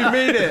 man. We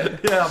made it.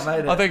 Yeah, I made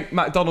it. I think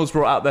McDonald's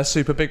brought out their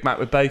Super Big Mac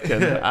with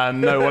bacon,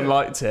 and no one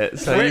liked it.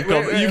 So Wait, you've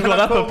can gone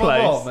I up a put my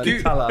mom place.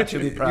 and tell her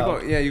she'll be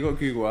proud. You got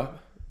Google up.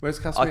 Where's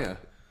Casimir?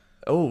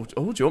 Oh,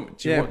 do you want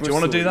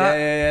to do that?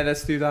 Yeah.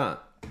 Let's do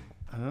that.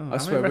 Oh, I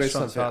swear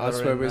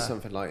we're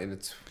something like in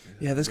the.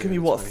 Yeah, there's gonna be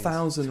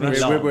 1,000 We're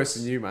restaurants. worse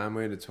than you, man.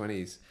 We're in the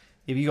 20s.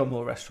 Yeah, you got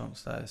more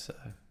restaurants though, so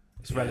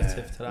it's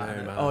relative to that. No,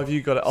 isn't it? man. Oh, have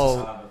you got it?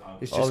 Oh,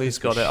 It's just Ollie's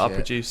got it. Our shit.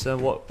 producer.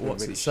 What's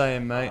really it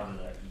saying, mate?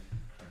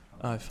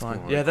 Oh, Don't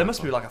fine. worry, Yeah, there crack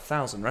must be on. like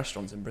 1,000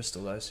 restaurants in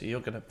Bristol though, so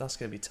that's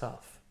gonna be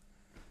tough.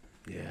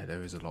 Yeah,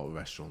 there is a lot of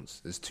restaurants.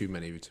 There's too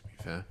many, to be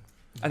fair.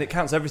 And it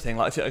counts everything.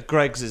 Like if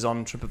Greg's is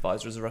on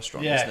TripAdvisor as a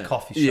restaurant, isn't Yeah, it?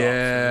 coffee shops.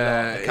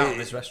 Yeah, They count them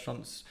as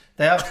restaurants.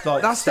 They have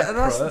like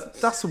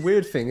That's a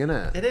weird thing, isn't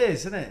it? It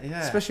is, isn't it?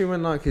 Yeah. Especially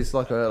when it's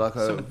like a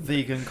some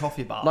vegan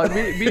coffee bar. like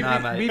we've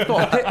mate.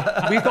 got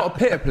a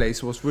pita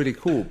place what's really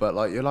cool, but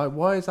like you're like,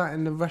 why is that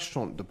in the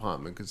restaurant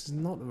department? Because it's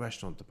not the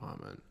restaurant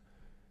department.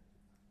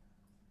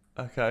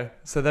 Okay,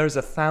 so there is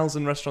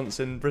 1,000 restaurants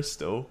in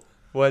Bristol.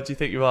 Where do you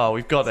think you are?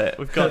 We've got it.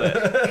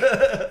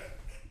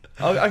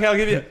 Okay, I'll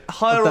give you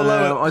higher or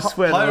lower. I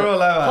swear, higher or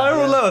lower? Higher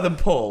or Yeah. lower than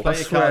Paul? Play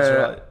your cards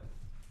swear- right.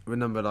 we're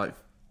number like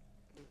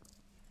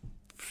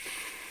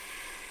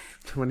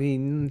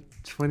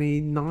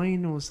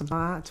 29 or something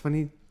like that.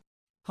 20.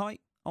 Hi,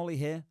 Ollie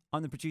here.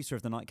 I'm the producer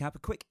of The Nightcap. A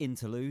quick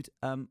interlude.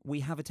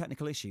 We have a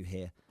technical issue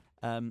here.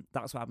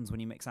 That's what happens when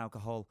you mix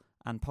alcohol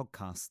and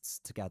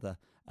podcasts together,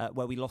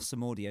 where we lost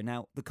some audio.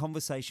 Now, the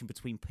conversation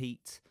between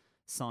Pete,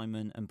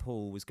 Simon and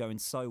Paul was going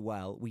so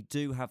well. We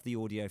do have the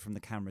audio from the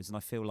cameras, and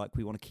I feel like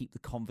we want to keep the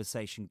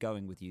conversation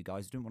going with you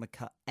guys. We don't want to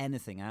cut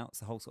anything out. It's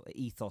the whole sort of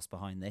ethos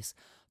behind this.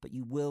 But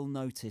you will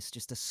notice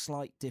just a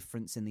slight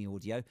difference in the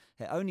audio.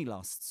 It only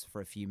lasts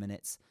for a few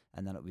minutes,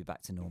 and then it'll be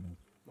back to normal.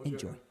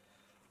 Enjoy.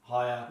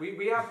 Higher.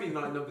 We have been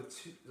like number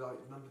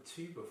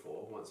two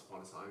before once upon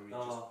a time.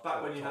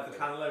 back when you had the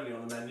cannelloni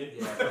on the menu.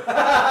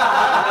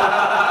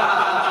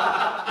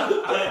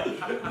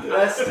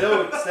 They're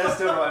still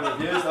writing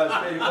reviews, those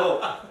people.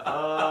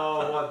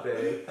 Oh, one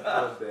day.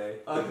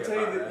 I can tell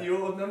you that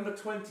you're number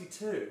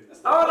 22.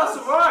 Oh, that's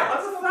alright.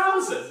 That's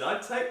 1,000.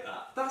 I'd take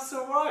that. That's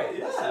alright.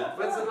 Yeah.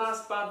 When's the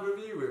last bad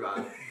review we've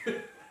had?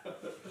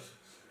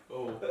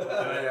 Oh,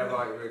 Yeah,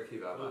 right. We'll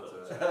keep that back to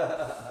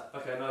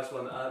it. Okay, nice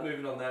one.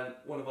 Moving on then,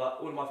 one of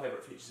my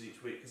favourite features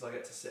each week because I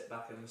get to sit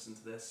back and listen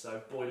to this.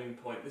 So, boiling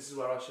point. This is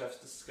where our chefs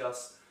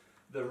discuss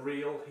the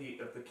real heat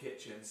of the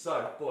kitchen.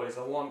 So, boys,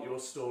 I want your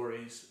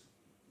stories.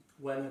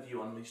 When have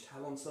you unleashed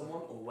hell on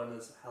someone, or when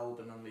has hell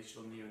been unleashed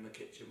on you in the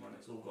kitchen when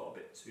it's all got a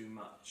bit too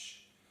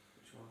much?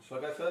 Which one? Shall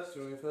I go first? Do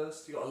you want to go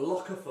first? You got a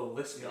locker full.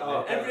 This guy. Oh,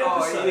 okay. Every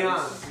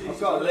episode. I've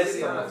got a list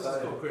He's on my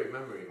got phone. a great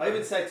memory. I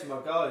even say to my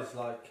guys,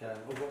 like,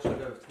 what should I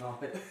go with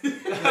tonight?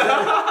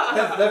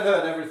 They've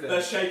heard everything.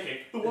 They're shaking.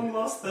 The one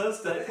last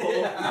Thursday,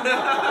 Paul.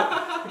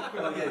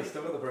 Oh, yeah, you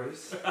still got the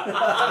bruise.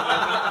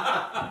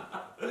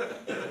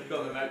 Go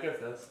on then, mate. Go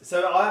first.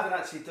 So I haven't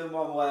actually done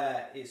one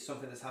where it's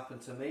something that's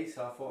happened to me,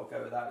 so I thought I'd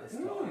go with that this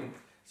time.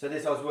 So I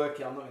was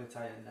working, I'm not going to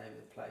tell you the name of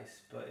the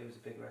place, but it was a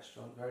big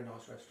restaurant, very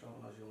nice restaurant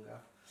when I was younger.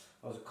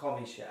 I was a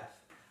commie chef.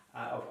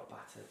 I got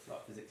battered,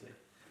 like physically.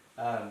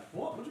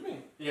 What? What do you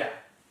mean? Yeah.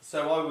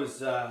 So I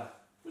was, What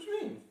do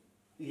you mean?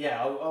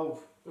 yeah,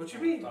 I'll What do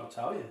you mean? I'll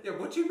tell you. Yeah,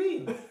 what do you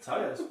mean? I'll tell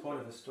you, that's the point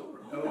of the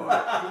story.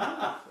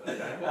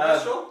 Okay.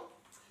 Sure.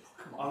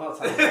 I'm not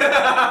telling you.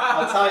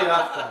 I'll tell you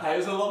after. Hey, it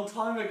was a long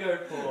time ago,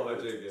 Paul.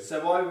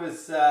 So I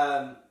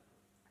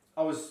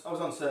was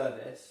on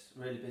service,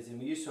 really busy,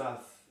 and we used to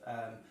have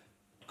a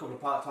couple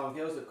of part-time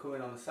girls that come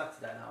in on a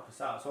Saturday and help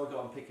us out. So I got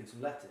on picking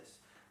some lettuce,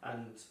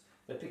 and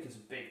they're picking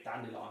some big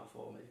dandelion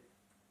for me,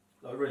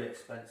 like really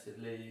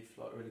expensive leaf,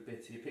 like really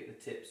bitter. You pick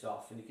the tips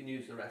off, and you can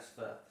use the rest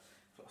for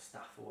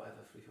staff or whatever.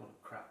 If you want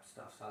a crap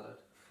staff salad,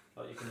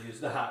 like you can use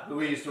that. But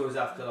we used to always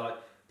have to like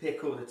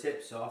pick all the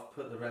tips off,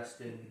 put the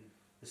rest in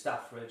the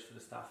staff fridge for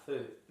the staff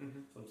food,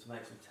 to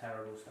make some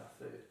terrible staff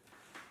food.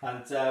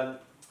 And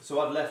so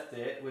I'd left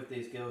it with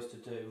these girls to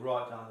do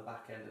right down the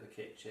back end of the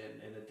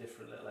kitchen in a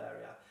different little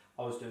area.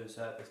 I was doing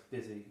service,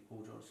 busy, all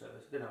during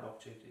service. I didn't have an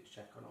opportunity to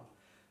check on them.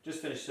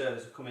 Just finished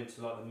service, I come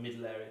into like the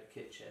middle area of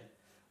the kitchen.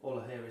 All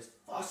I hear is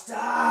Foster.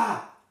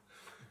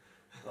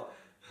 Like,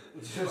 I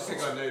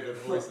think I know the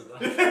voice of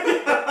that.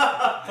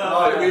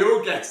 We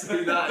all guess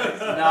who that is.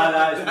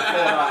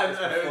 No, it's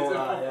before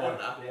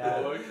that. Yeah.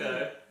 Oh,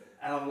 okay.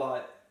 And I'm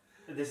like,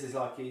 this is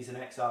like he's an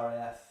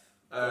ex-RAF.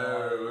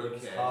 Oh, It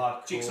was okay.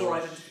 hardcore Jigsaw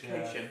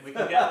identification. We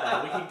can get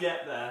there. We can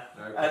get there.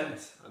 Okay.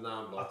 And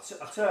now I'm lost.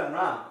 I turn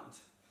round,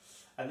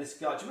 and this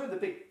guy. Do you remember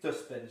the big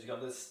dustbins? You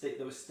got the stick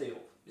that was steel.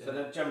 Yeah. So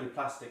they're generally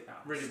plastic now.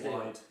 Really steel.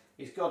 wide.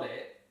 He's got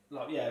it.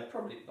 Like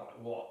probably like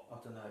what? I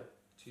don't know.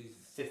 Jesus.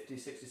 50,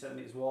 60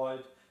 centimeters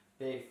wide,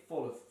 big,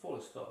 full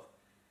of stuff.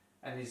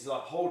 And he's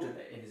like holding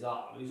it in his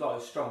arm. He's like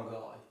a strong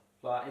guy.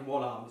 Like in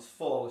one arm, it's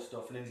full of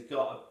stuff, and then he's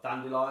got a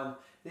dandelion.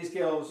 These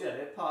girls,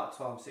 they're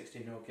part-time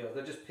 16-year-old girls.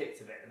 They just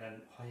picked of it and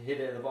then I hid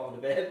it at the bottom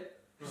of the bed.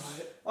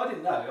 Right. I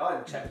didn't know. I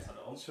hadn't checked on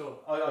them. Sure.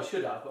 I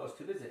should have, but I was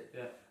too busy.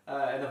 Yeah.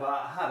 And if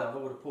I had, I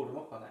would have pulled him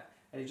up on it.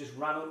 And he just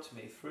ran up to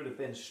me, threw the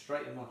bin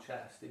straight in my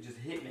chest. It just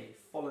hit me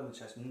full in the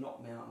chest,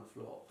 knocked me out on the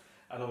floor.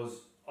 And I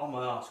was on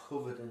my arse,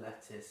 covered in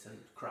lettuce and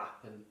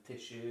crap and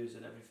tissues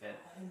and everything.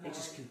 He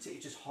just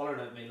continued, just hollering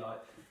at me,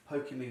 like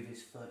poking me with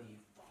his foot. You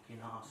fucking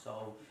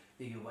arsehole,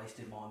 you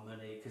wasted my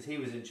money. Because he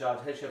was in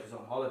charge. Head chef was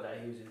on holiday.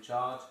 He was in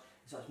charge.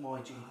 He's like, it's my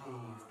GP,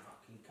 you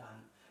fucking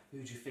cunt.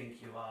 Who do you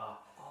think you are?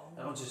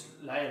 And I'm just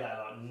laying there,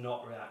 like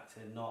not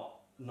reacting, not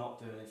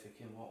doing anything.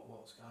 Thinking,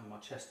 what's going on? My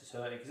chest is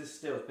hurting because this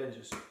steel bin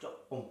just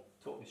boom,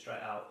 took me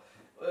straight out.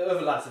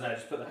 Other lads in there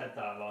just put their head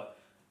down, like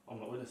I'm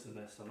not witnessing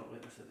this.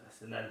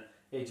 And then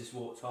he just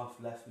walked off,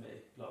 left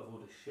me like with all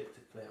this shit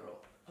to clear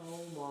up.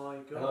 Oh my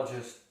god. And I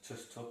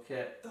just took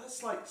it.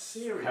 That's like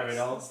serious. Carried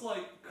on. That's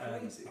like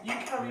crazy. You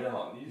carried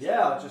on. You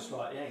I just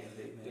like, ain't gonna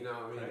beat me. You know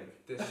what I mean?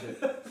 Great.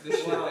 This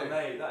shit. Wow,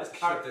 mate, that is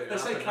they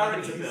say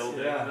character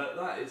building, but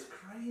that is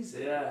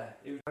crazy. Yeah.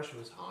 Pressure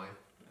was high,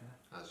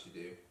 as you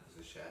do as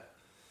a chef.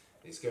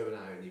 He's going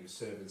out and he was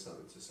serving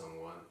something to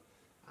someone,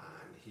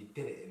 and he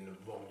did it in the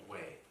wrong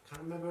way.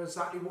 Can't remember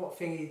exactly what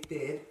thing he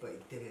did, but he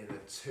did it in a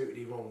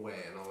totally wrong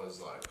way, and I was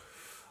like,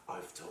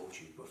 I've told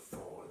you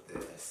before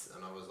this,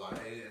 and I was like,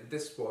 hey,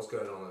 this is what's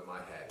going on in my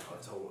head.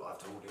 I've told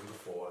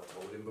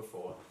him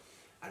before,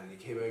 and he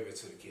came over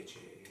to the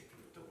kitchen, he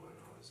opened the door, and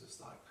I was just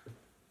like.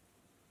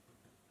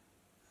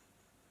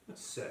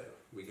 So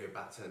we go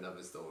back to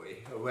another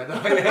story. And what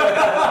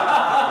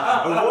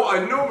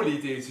I normally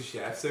do to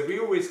chefs, so we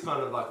always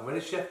kind of like when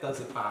a chef does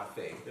a bad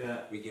thing,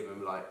 we give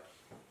him like,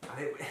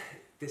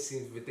 this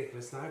seems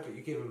ridiculous now, but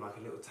you give him like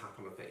a little tap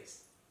on the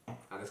face.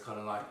 And it's kind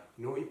of like,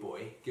 naughty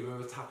boy, give him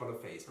a tap on the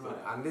face.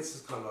 But, and this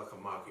is kind of like a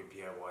Margaret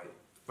Pierre White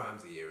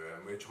Ramsey era,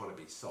 and we're trying to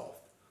be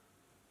soft.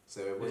 So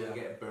it wasn't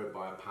getting burnt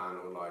by a pan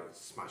or like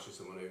smashing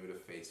someone over the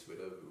face with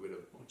a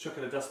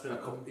chucking a dustbin. A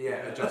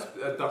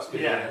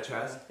dustbin in their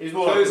chest. So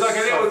it's like a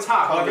little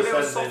tap, like a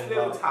little soft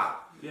little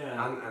tap.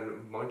 Yeah.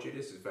 And mind you,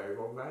 this is very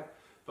wrong there,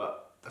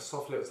 but a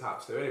soft little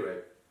tap. So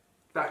anyway,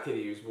 that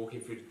kiddie was walking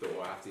through the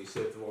door after he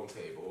served the wrong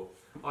table.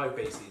 I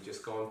basically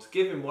just gone to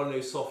give him one of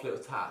those soft little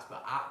taps,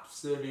 but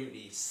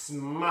absolutely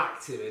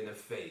smacked him in the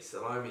face.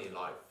 And I mean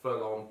like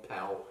full on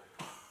pelt.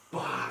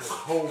 Bang,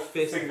 whole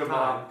fist finger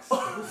marks.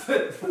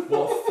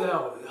 What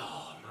felt?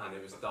 Oh man,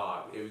 it was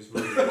dark. It was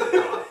really, really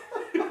dark.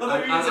 And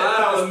I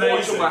had a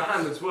watch on my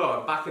hand as well.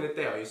 And back in the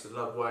day, I used to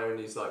love wearing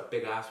these like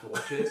big ass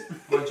watches.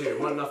 Mind you, it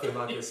wasn't nothing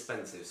like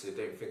expensive, so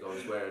don't think I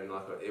was wearing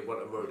like it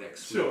wasn't a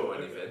Rolex or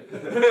anything.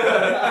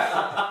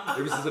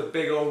 It was just a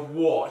big old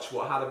watch,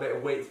 what had a bit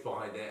of weight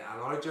behind it,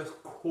 and I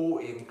just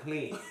caught him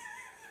clean.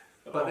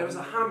 But there was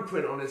a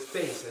handprint on his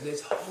face, and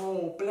his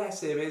whole,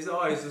 bless him, his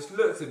eyes just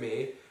looked at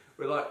me.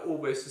 We're like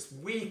almost just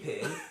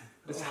weeping,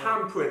 this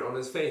handprint on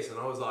his face, and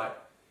I was like,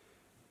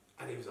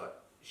 and he was like,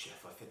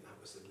 Chef, I think that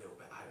was a little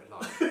bit out of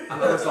line.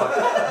 And I was like,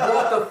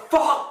 what the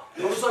fuck?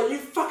 I was like, you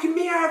fucking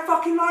me out of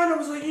fucking line. I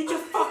was like, you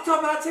just fucked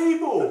up that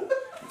table.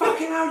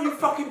 Fucking hell, you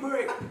fucking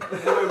prick.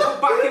 And I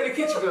walked back in the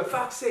kitchen going,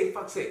 fuck's sake.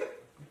 By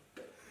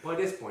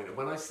this point,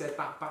 when I said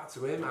that back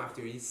to him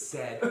after he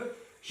said,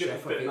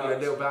 Chef, I think you're a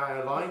little bit out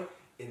of line,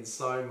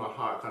 inside my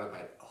heart kind of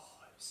went,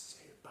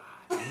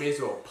 I may as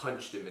well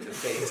punched him in the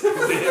face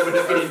because it would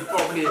have been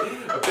probably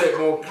a bit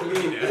more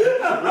cleaner. It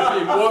would have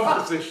been one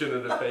position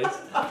in the face.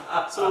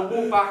 So I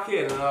walked back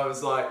in and I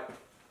was like,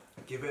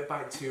 give it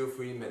about 2 or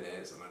 3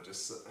 minutes, and I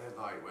just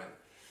like went,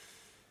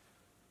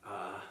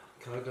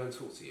 can I go and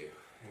talk to you?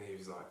 And he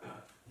was like,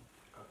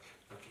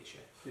 okay,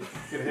 chef.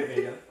 Gonna hit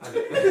me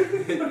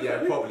again?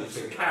 Yeah, probably.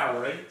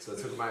 Cowering. So I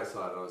took him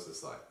outside and I was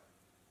just like,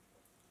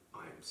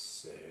 I'm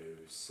so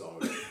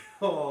sorry.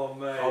 Oh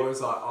mate. I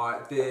was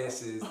like,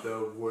 this is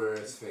the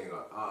worst thing.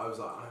 I was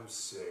like, I'm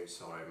so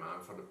sorry,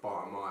 man. From the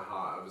bottom of my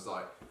heart, I was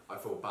like, I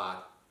feel bad.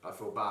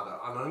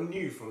 And I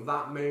knew from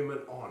that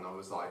moment on, I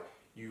was like,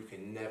 you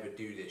can never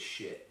do this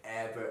shit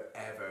ever.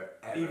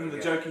 Even the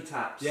again. jokey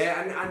taps.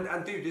 Yeah,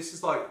 and dude, this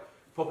is like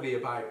probably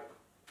about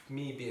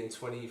me being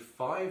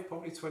 25,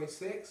 probably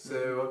 26.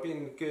 So I've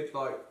been good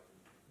like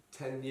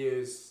 10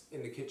 years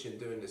in the kitchen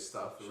doing this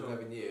stuff, or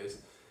 11 years.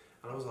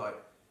 And I was like,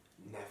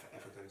 never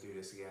ever going to do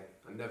this again.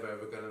 I'm never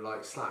ever going to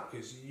like slap,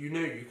 because you know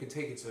you can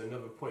take it to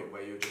another point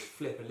where you'll just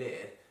flip a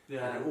lid and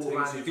you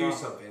automatically do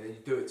something and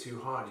you do it too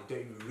hard. You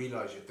don't even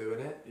realise you're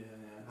doing it. Yeah.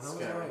 And I was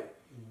like,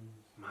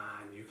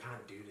 man, you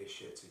can't do this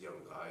shit to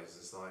young guys.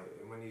 It's like,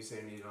 and when he's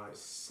only like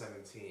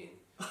 17,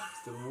 it's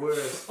the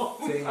worst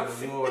thing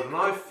in the world. And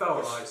I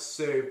felt like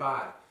so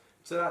bad.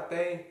 So that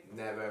day,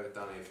 never ever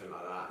done anything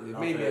like that. It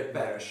made me a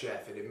better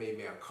chef, and it made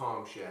me a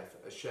calm chef,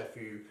 a chef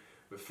who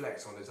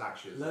reflects on his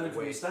actions. Learning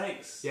from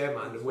mistakes. Yeah,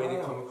 man. The way they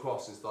come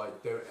across is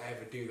like, don't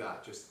ever do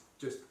that. Just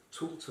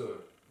talk to him.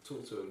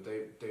 Talk to him.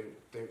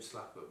 Don't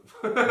slap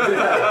him.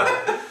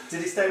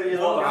 Did he stay with you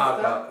long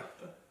after?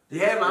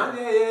 Yeah, man.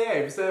 Yeah.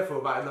 He was there for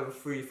about another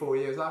 3-4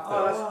 years after.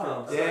 Oh,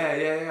 that's cool.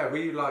 Yeah.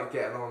 We like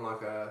getting on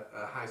like a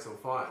house on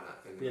fire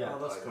and that. Yeah,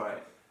 that's like,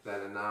 great.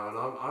 Then and now, and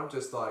I'm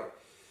just like,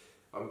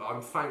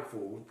 I'm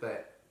thankful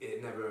that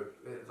it never,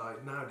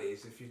 like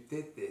nowadays, if you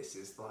did this,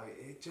 it's like,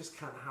 it just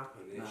can't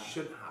happen. It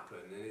shouldn't happen.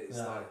 And it's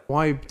like,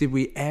 why did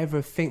we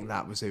ever think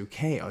that was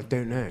okay? I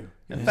don't know.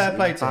 And fair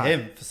play to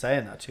him for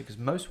saying that too, because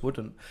most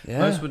wouldn't. Yeah.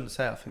 Most wouldn't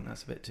say, I think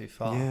that's a bit too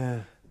far.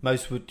 Yeah.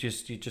 Most would you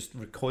just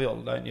recoil,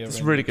 don't you?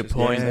 That's a really good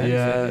point.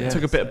 Yeah. It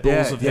took a bit of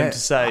balls of him to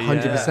say.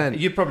 100%.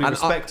 You probably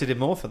respected him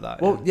more for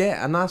that. Well,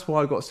 and that's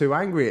why I got so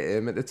angry at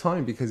him at the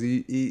time, because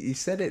he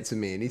said it to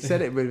me, and he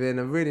said it in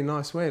a really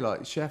nice way,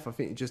 like, Chef, I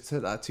think you just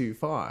took that too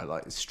far,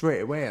 like straight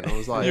away. And I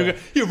was like,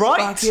 you're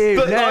right,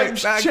 but I'm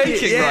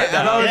shaking right now.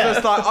 And I was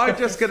just like, I'm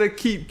just gonna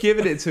keep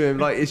giving it to him,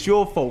 like, it's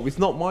your fault, it's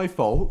not my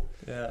fault.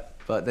 Yeah.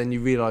 But then you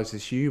realise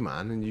it's you,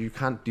 man, and you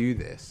can't do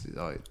this.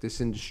 Like, this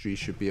industry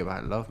should be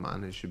about love,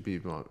 man. It should be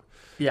about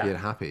being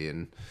happy,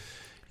 and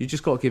you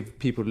just got to give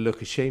people the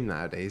look of shame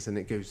nowadays, and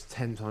it goes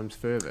 10 times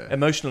further.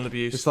 Emotional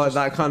abuse. It's like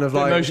that kind of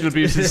like emotional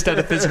abuse instead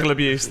of physical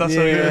abuse. That's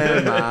what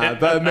man.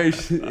 But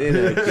emotion in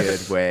a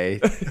good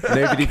way.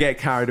 Nobody get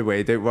carried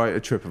away. Don't write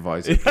a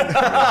TripAdvisor.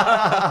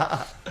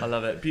 I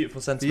love it. Beautiful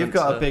sentiment. You've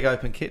got a big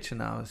open kitchen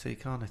now, so you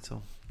can't at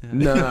all. Yeah.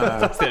 No,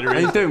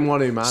 I don't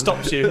want to, man.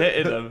 Stops you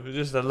hitting them.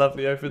 Just a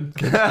lovely open.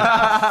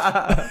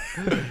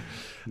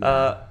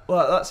 Well,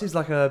 that seems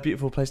like a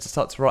beautiful place to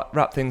start to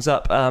wrap things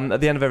up. At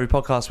the end of every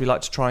podcast, we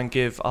like to try and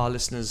give our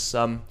listeners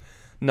some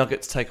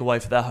nugget to take away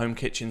for their home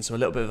kitchen. So a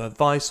little bit of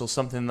advice or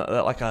something that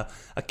like a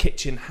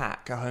kitchen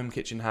hack, a home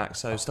kitchen hack.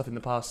 So stuff in the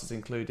past has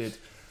included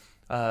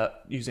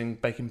using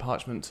baking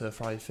parchment to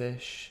fry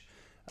fish.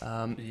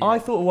 I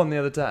thought of one the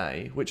other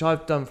day, which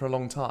I've done for a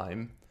long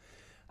time.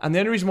 And the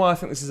only reason why I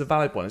think this is a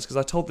valid one is because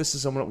I told this to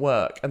someone at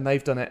work, and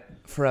they've done it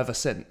forever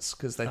since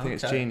because they think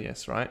it's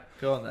genius, right?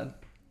 Go on then.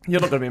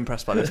 You're not going to be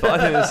impressed by this, but I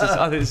think this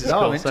is cool.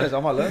 I'm interested. I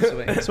might learn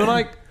something.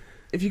 So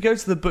if you go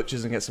to the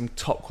butchers and get some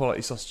top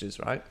quality sausages,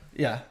 right?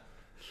 Yeah.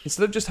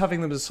 Instead of just having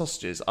them as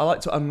sausages, I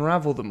like to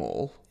unravel them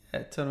all.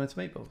 Yeah, turn them into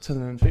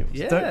meatballs.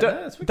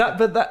 Yeah,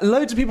 but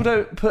loads of people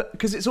don't put,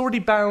 because it's already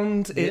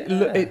bound.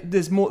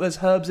 There's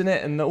herbs in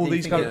it and all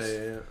these kind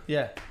of.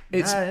 Yeah.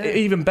 It's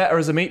even better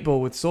as a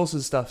meatball with sauce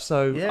and stuff.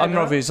 So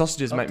unravel your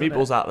sausages, make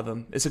meatballs out of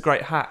them. It's a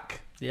great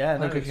hack. Yeah,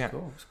 no, it's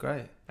cool. It's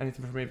great.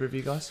 Anything from either of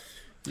you guys?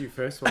 You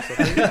first, what's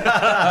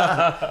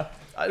up?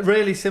 A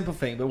really simple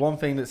thing, but one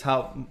thing that's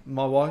helped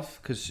my wife,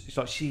 because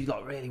she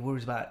really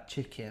worries about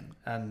chicken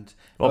and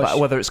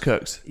whether it's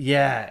cooked.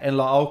 Yeah, and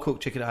like I'll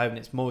cook chicken at home and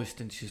it's moist,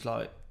 and she's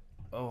like,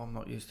 "Oh, I'm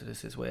not used to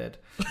this. It's weird."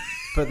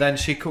 But then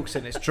she cooks it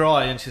and it's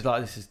dry, and she's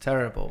like, "This is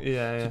terrible."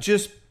 Yeah. So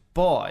just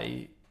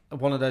buy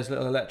one of those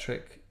little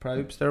electric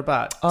probes. They're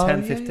about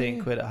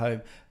 15 quid at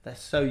home. They're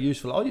so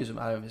useful. I use them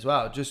at home as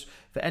well, just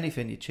for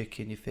anything, your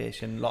chicken, your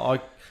fish, and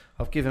like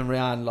I've given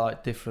Rianne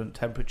like different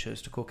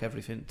temperatures to cook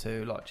everything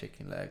to, like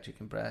chicken leg,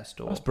 chicken breast,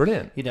 or that's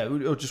brilliant.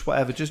 Or just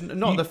whatever. Just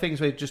not the things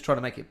where you're just trying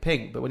to make it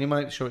pink, but when you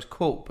make sure it's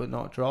cooked but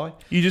not dry.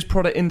 You just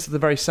prod it into the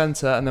very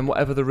centre, and then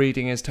whatever the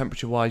reading is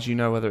temperature wise, you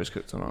know whether it's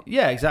cooked or not.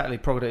 Yeah, exactly.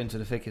 Prod it into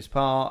the thickest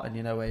part, and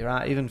you know where you're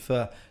at. Even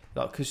for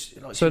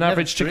so an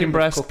average chicken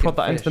breast, prod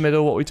that into the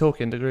middle. What are we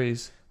talking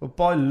degrees? Well,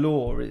 by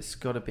law, it's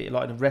got to be,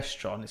 like in a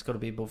restaurant, it's got to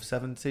be above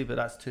 70, but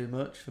that's too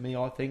much for me,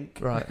 I think.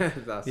 Right.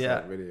 That's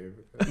like really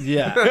over.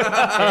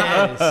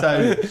 Yeah.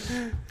 So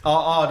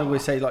I'd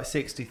always say like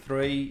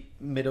 63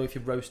 middle if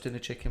you're roasting a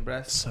chicken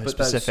breast. So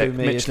specific.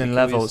 Michelin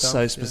level, it's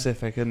so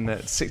specific, isn't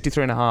it?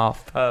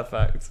 63.5.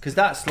 Perfect. Because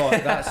that's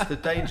the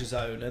danger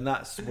zone, and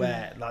that's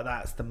where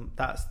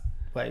that's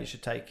where you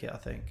should take it, I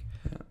think.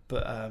 Yeah.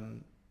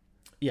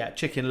 But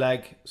chicken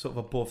leg sort of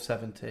above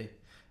 70.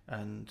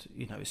 And,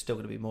 it's still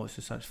going to be moist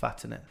with so much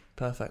fat in it.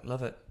 Perfect.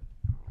 Love it.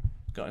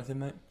 Got anything,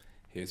 mate?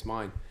 Here's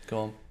mine. Go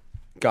on.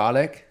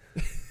 Garlic.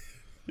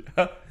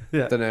 Yeah.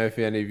 Don't know if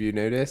any of you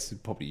know this.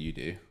 Probably you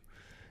do.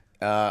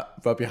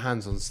 Rub your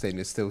hands on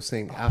stainless steel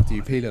sink after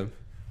you peel them.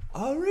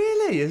 Oh,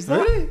 really? Is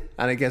that? Really?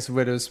 And it gets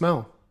rid of the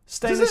smell.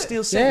 Stainless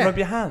steel sink, rub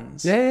your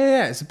hands?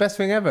 Yeah. It's the best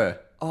thing ever.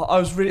 Oh, I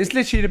was really. It's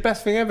literally the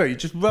best thing ever. You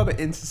just rub it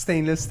into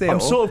stainless steel. I'm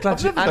sort of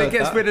glad and it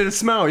gets rid of the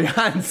smell of your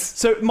hands.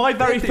 So my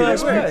very Really,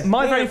 first, it works.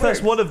 my Yeah, very it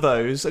first works. one of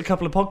those a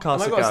couple of podcasts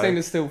And I ago. got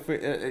stainless steel,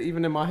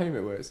 even in my home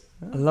it works.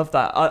 I love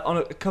that. On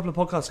a couple of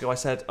podcasts ago, I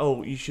said,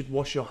 "Oh, you should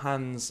wash your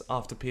hands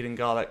after peeling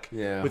garlic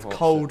with hot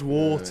cold shit.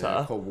 water."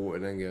 Yeah, cold water,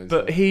 then go.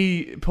 But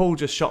Paul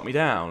just shot me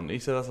down. He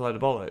said that's a load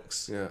of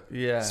bollocks.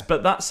 Yeah.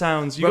 But that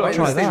sounds. You Rub got it to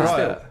try in stainless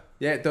that. steel.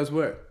 Yeah, it does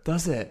work.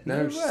 Does it?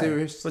 No, way.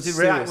 serious. Was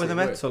it react with seriously, a it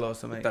works. metal or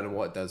something? I don't know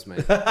what it does,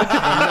 mate.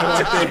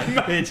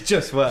 It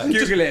just works.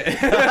 Google it.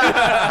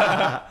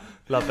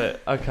 Love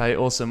it. Okay,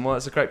 awesome. Well,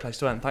 it's a great place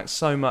to end. Thanks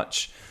so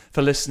much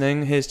for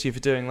listening. Here's to you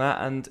for doing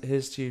that, and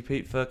here's to you,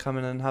 Pete, for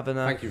coming and having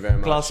a Thank you very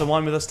much. glass of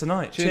wine with us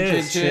tonight. Chin,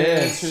 Cheers. chin,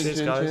 chin. Cheers,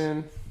 Chin, guys.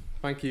 chin.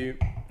 Thank you.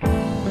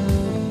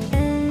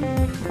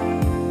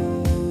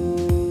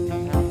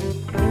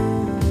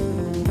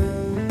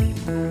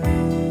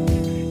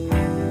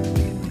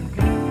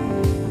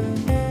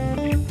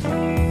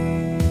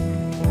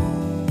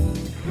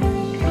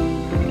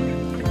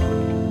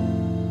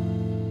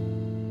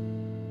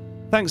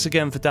 Thanks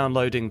again for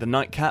downloading The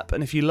Nightcap,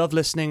 and if you love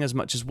listening as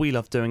much as we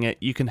love doing it,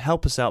 you can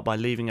help us out by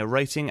leaving a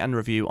rating and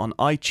review on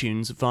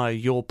iTunes via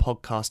your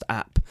podcast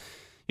app.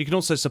 You can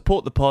also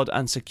support the pod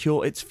and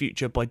secure its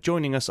future by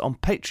joining us on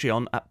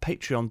Patreon at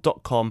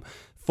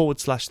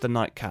patreon.com/The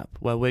Nightcap,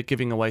 where we're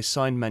giving away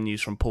signed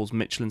menus from Paul's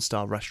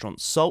Michelin-star restaurant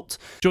Salt.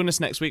 Join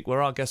us next week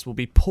where our guest will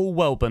be Paul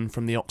Welburn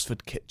from the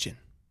Oxford Kitchen.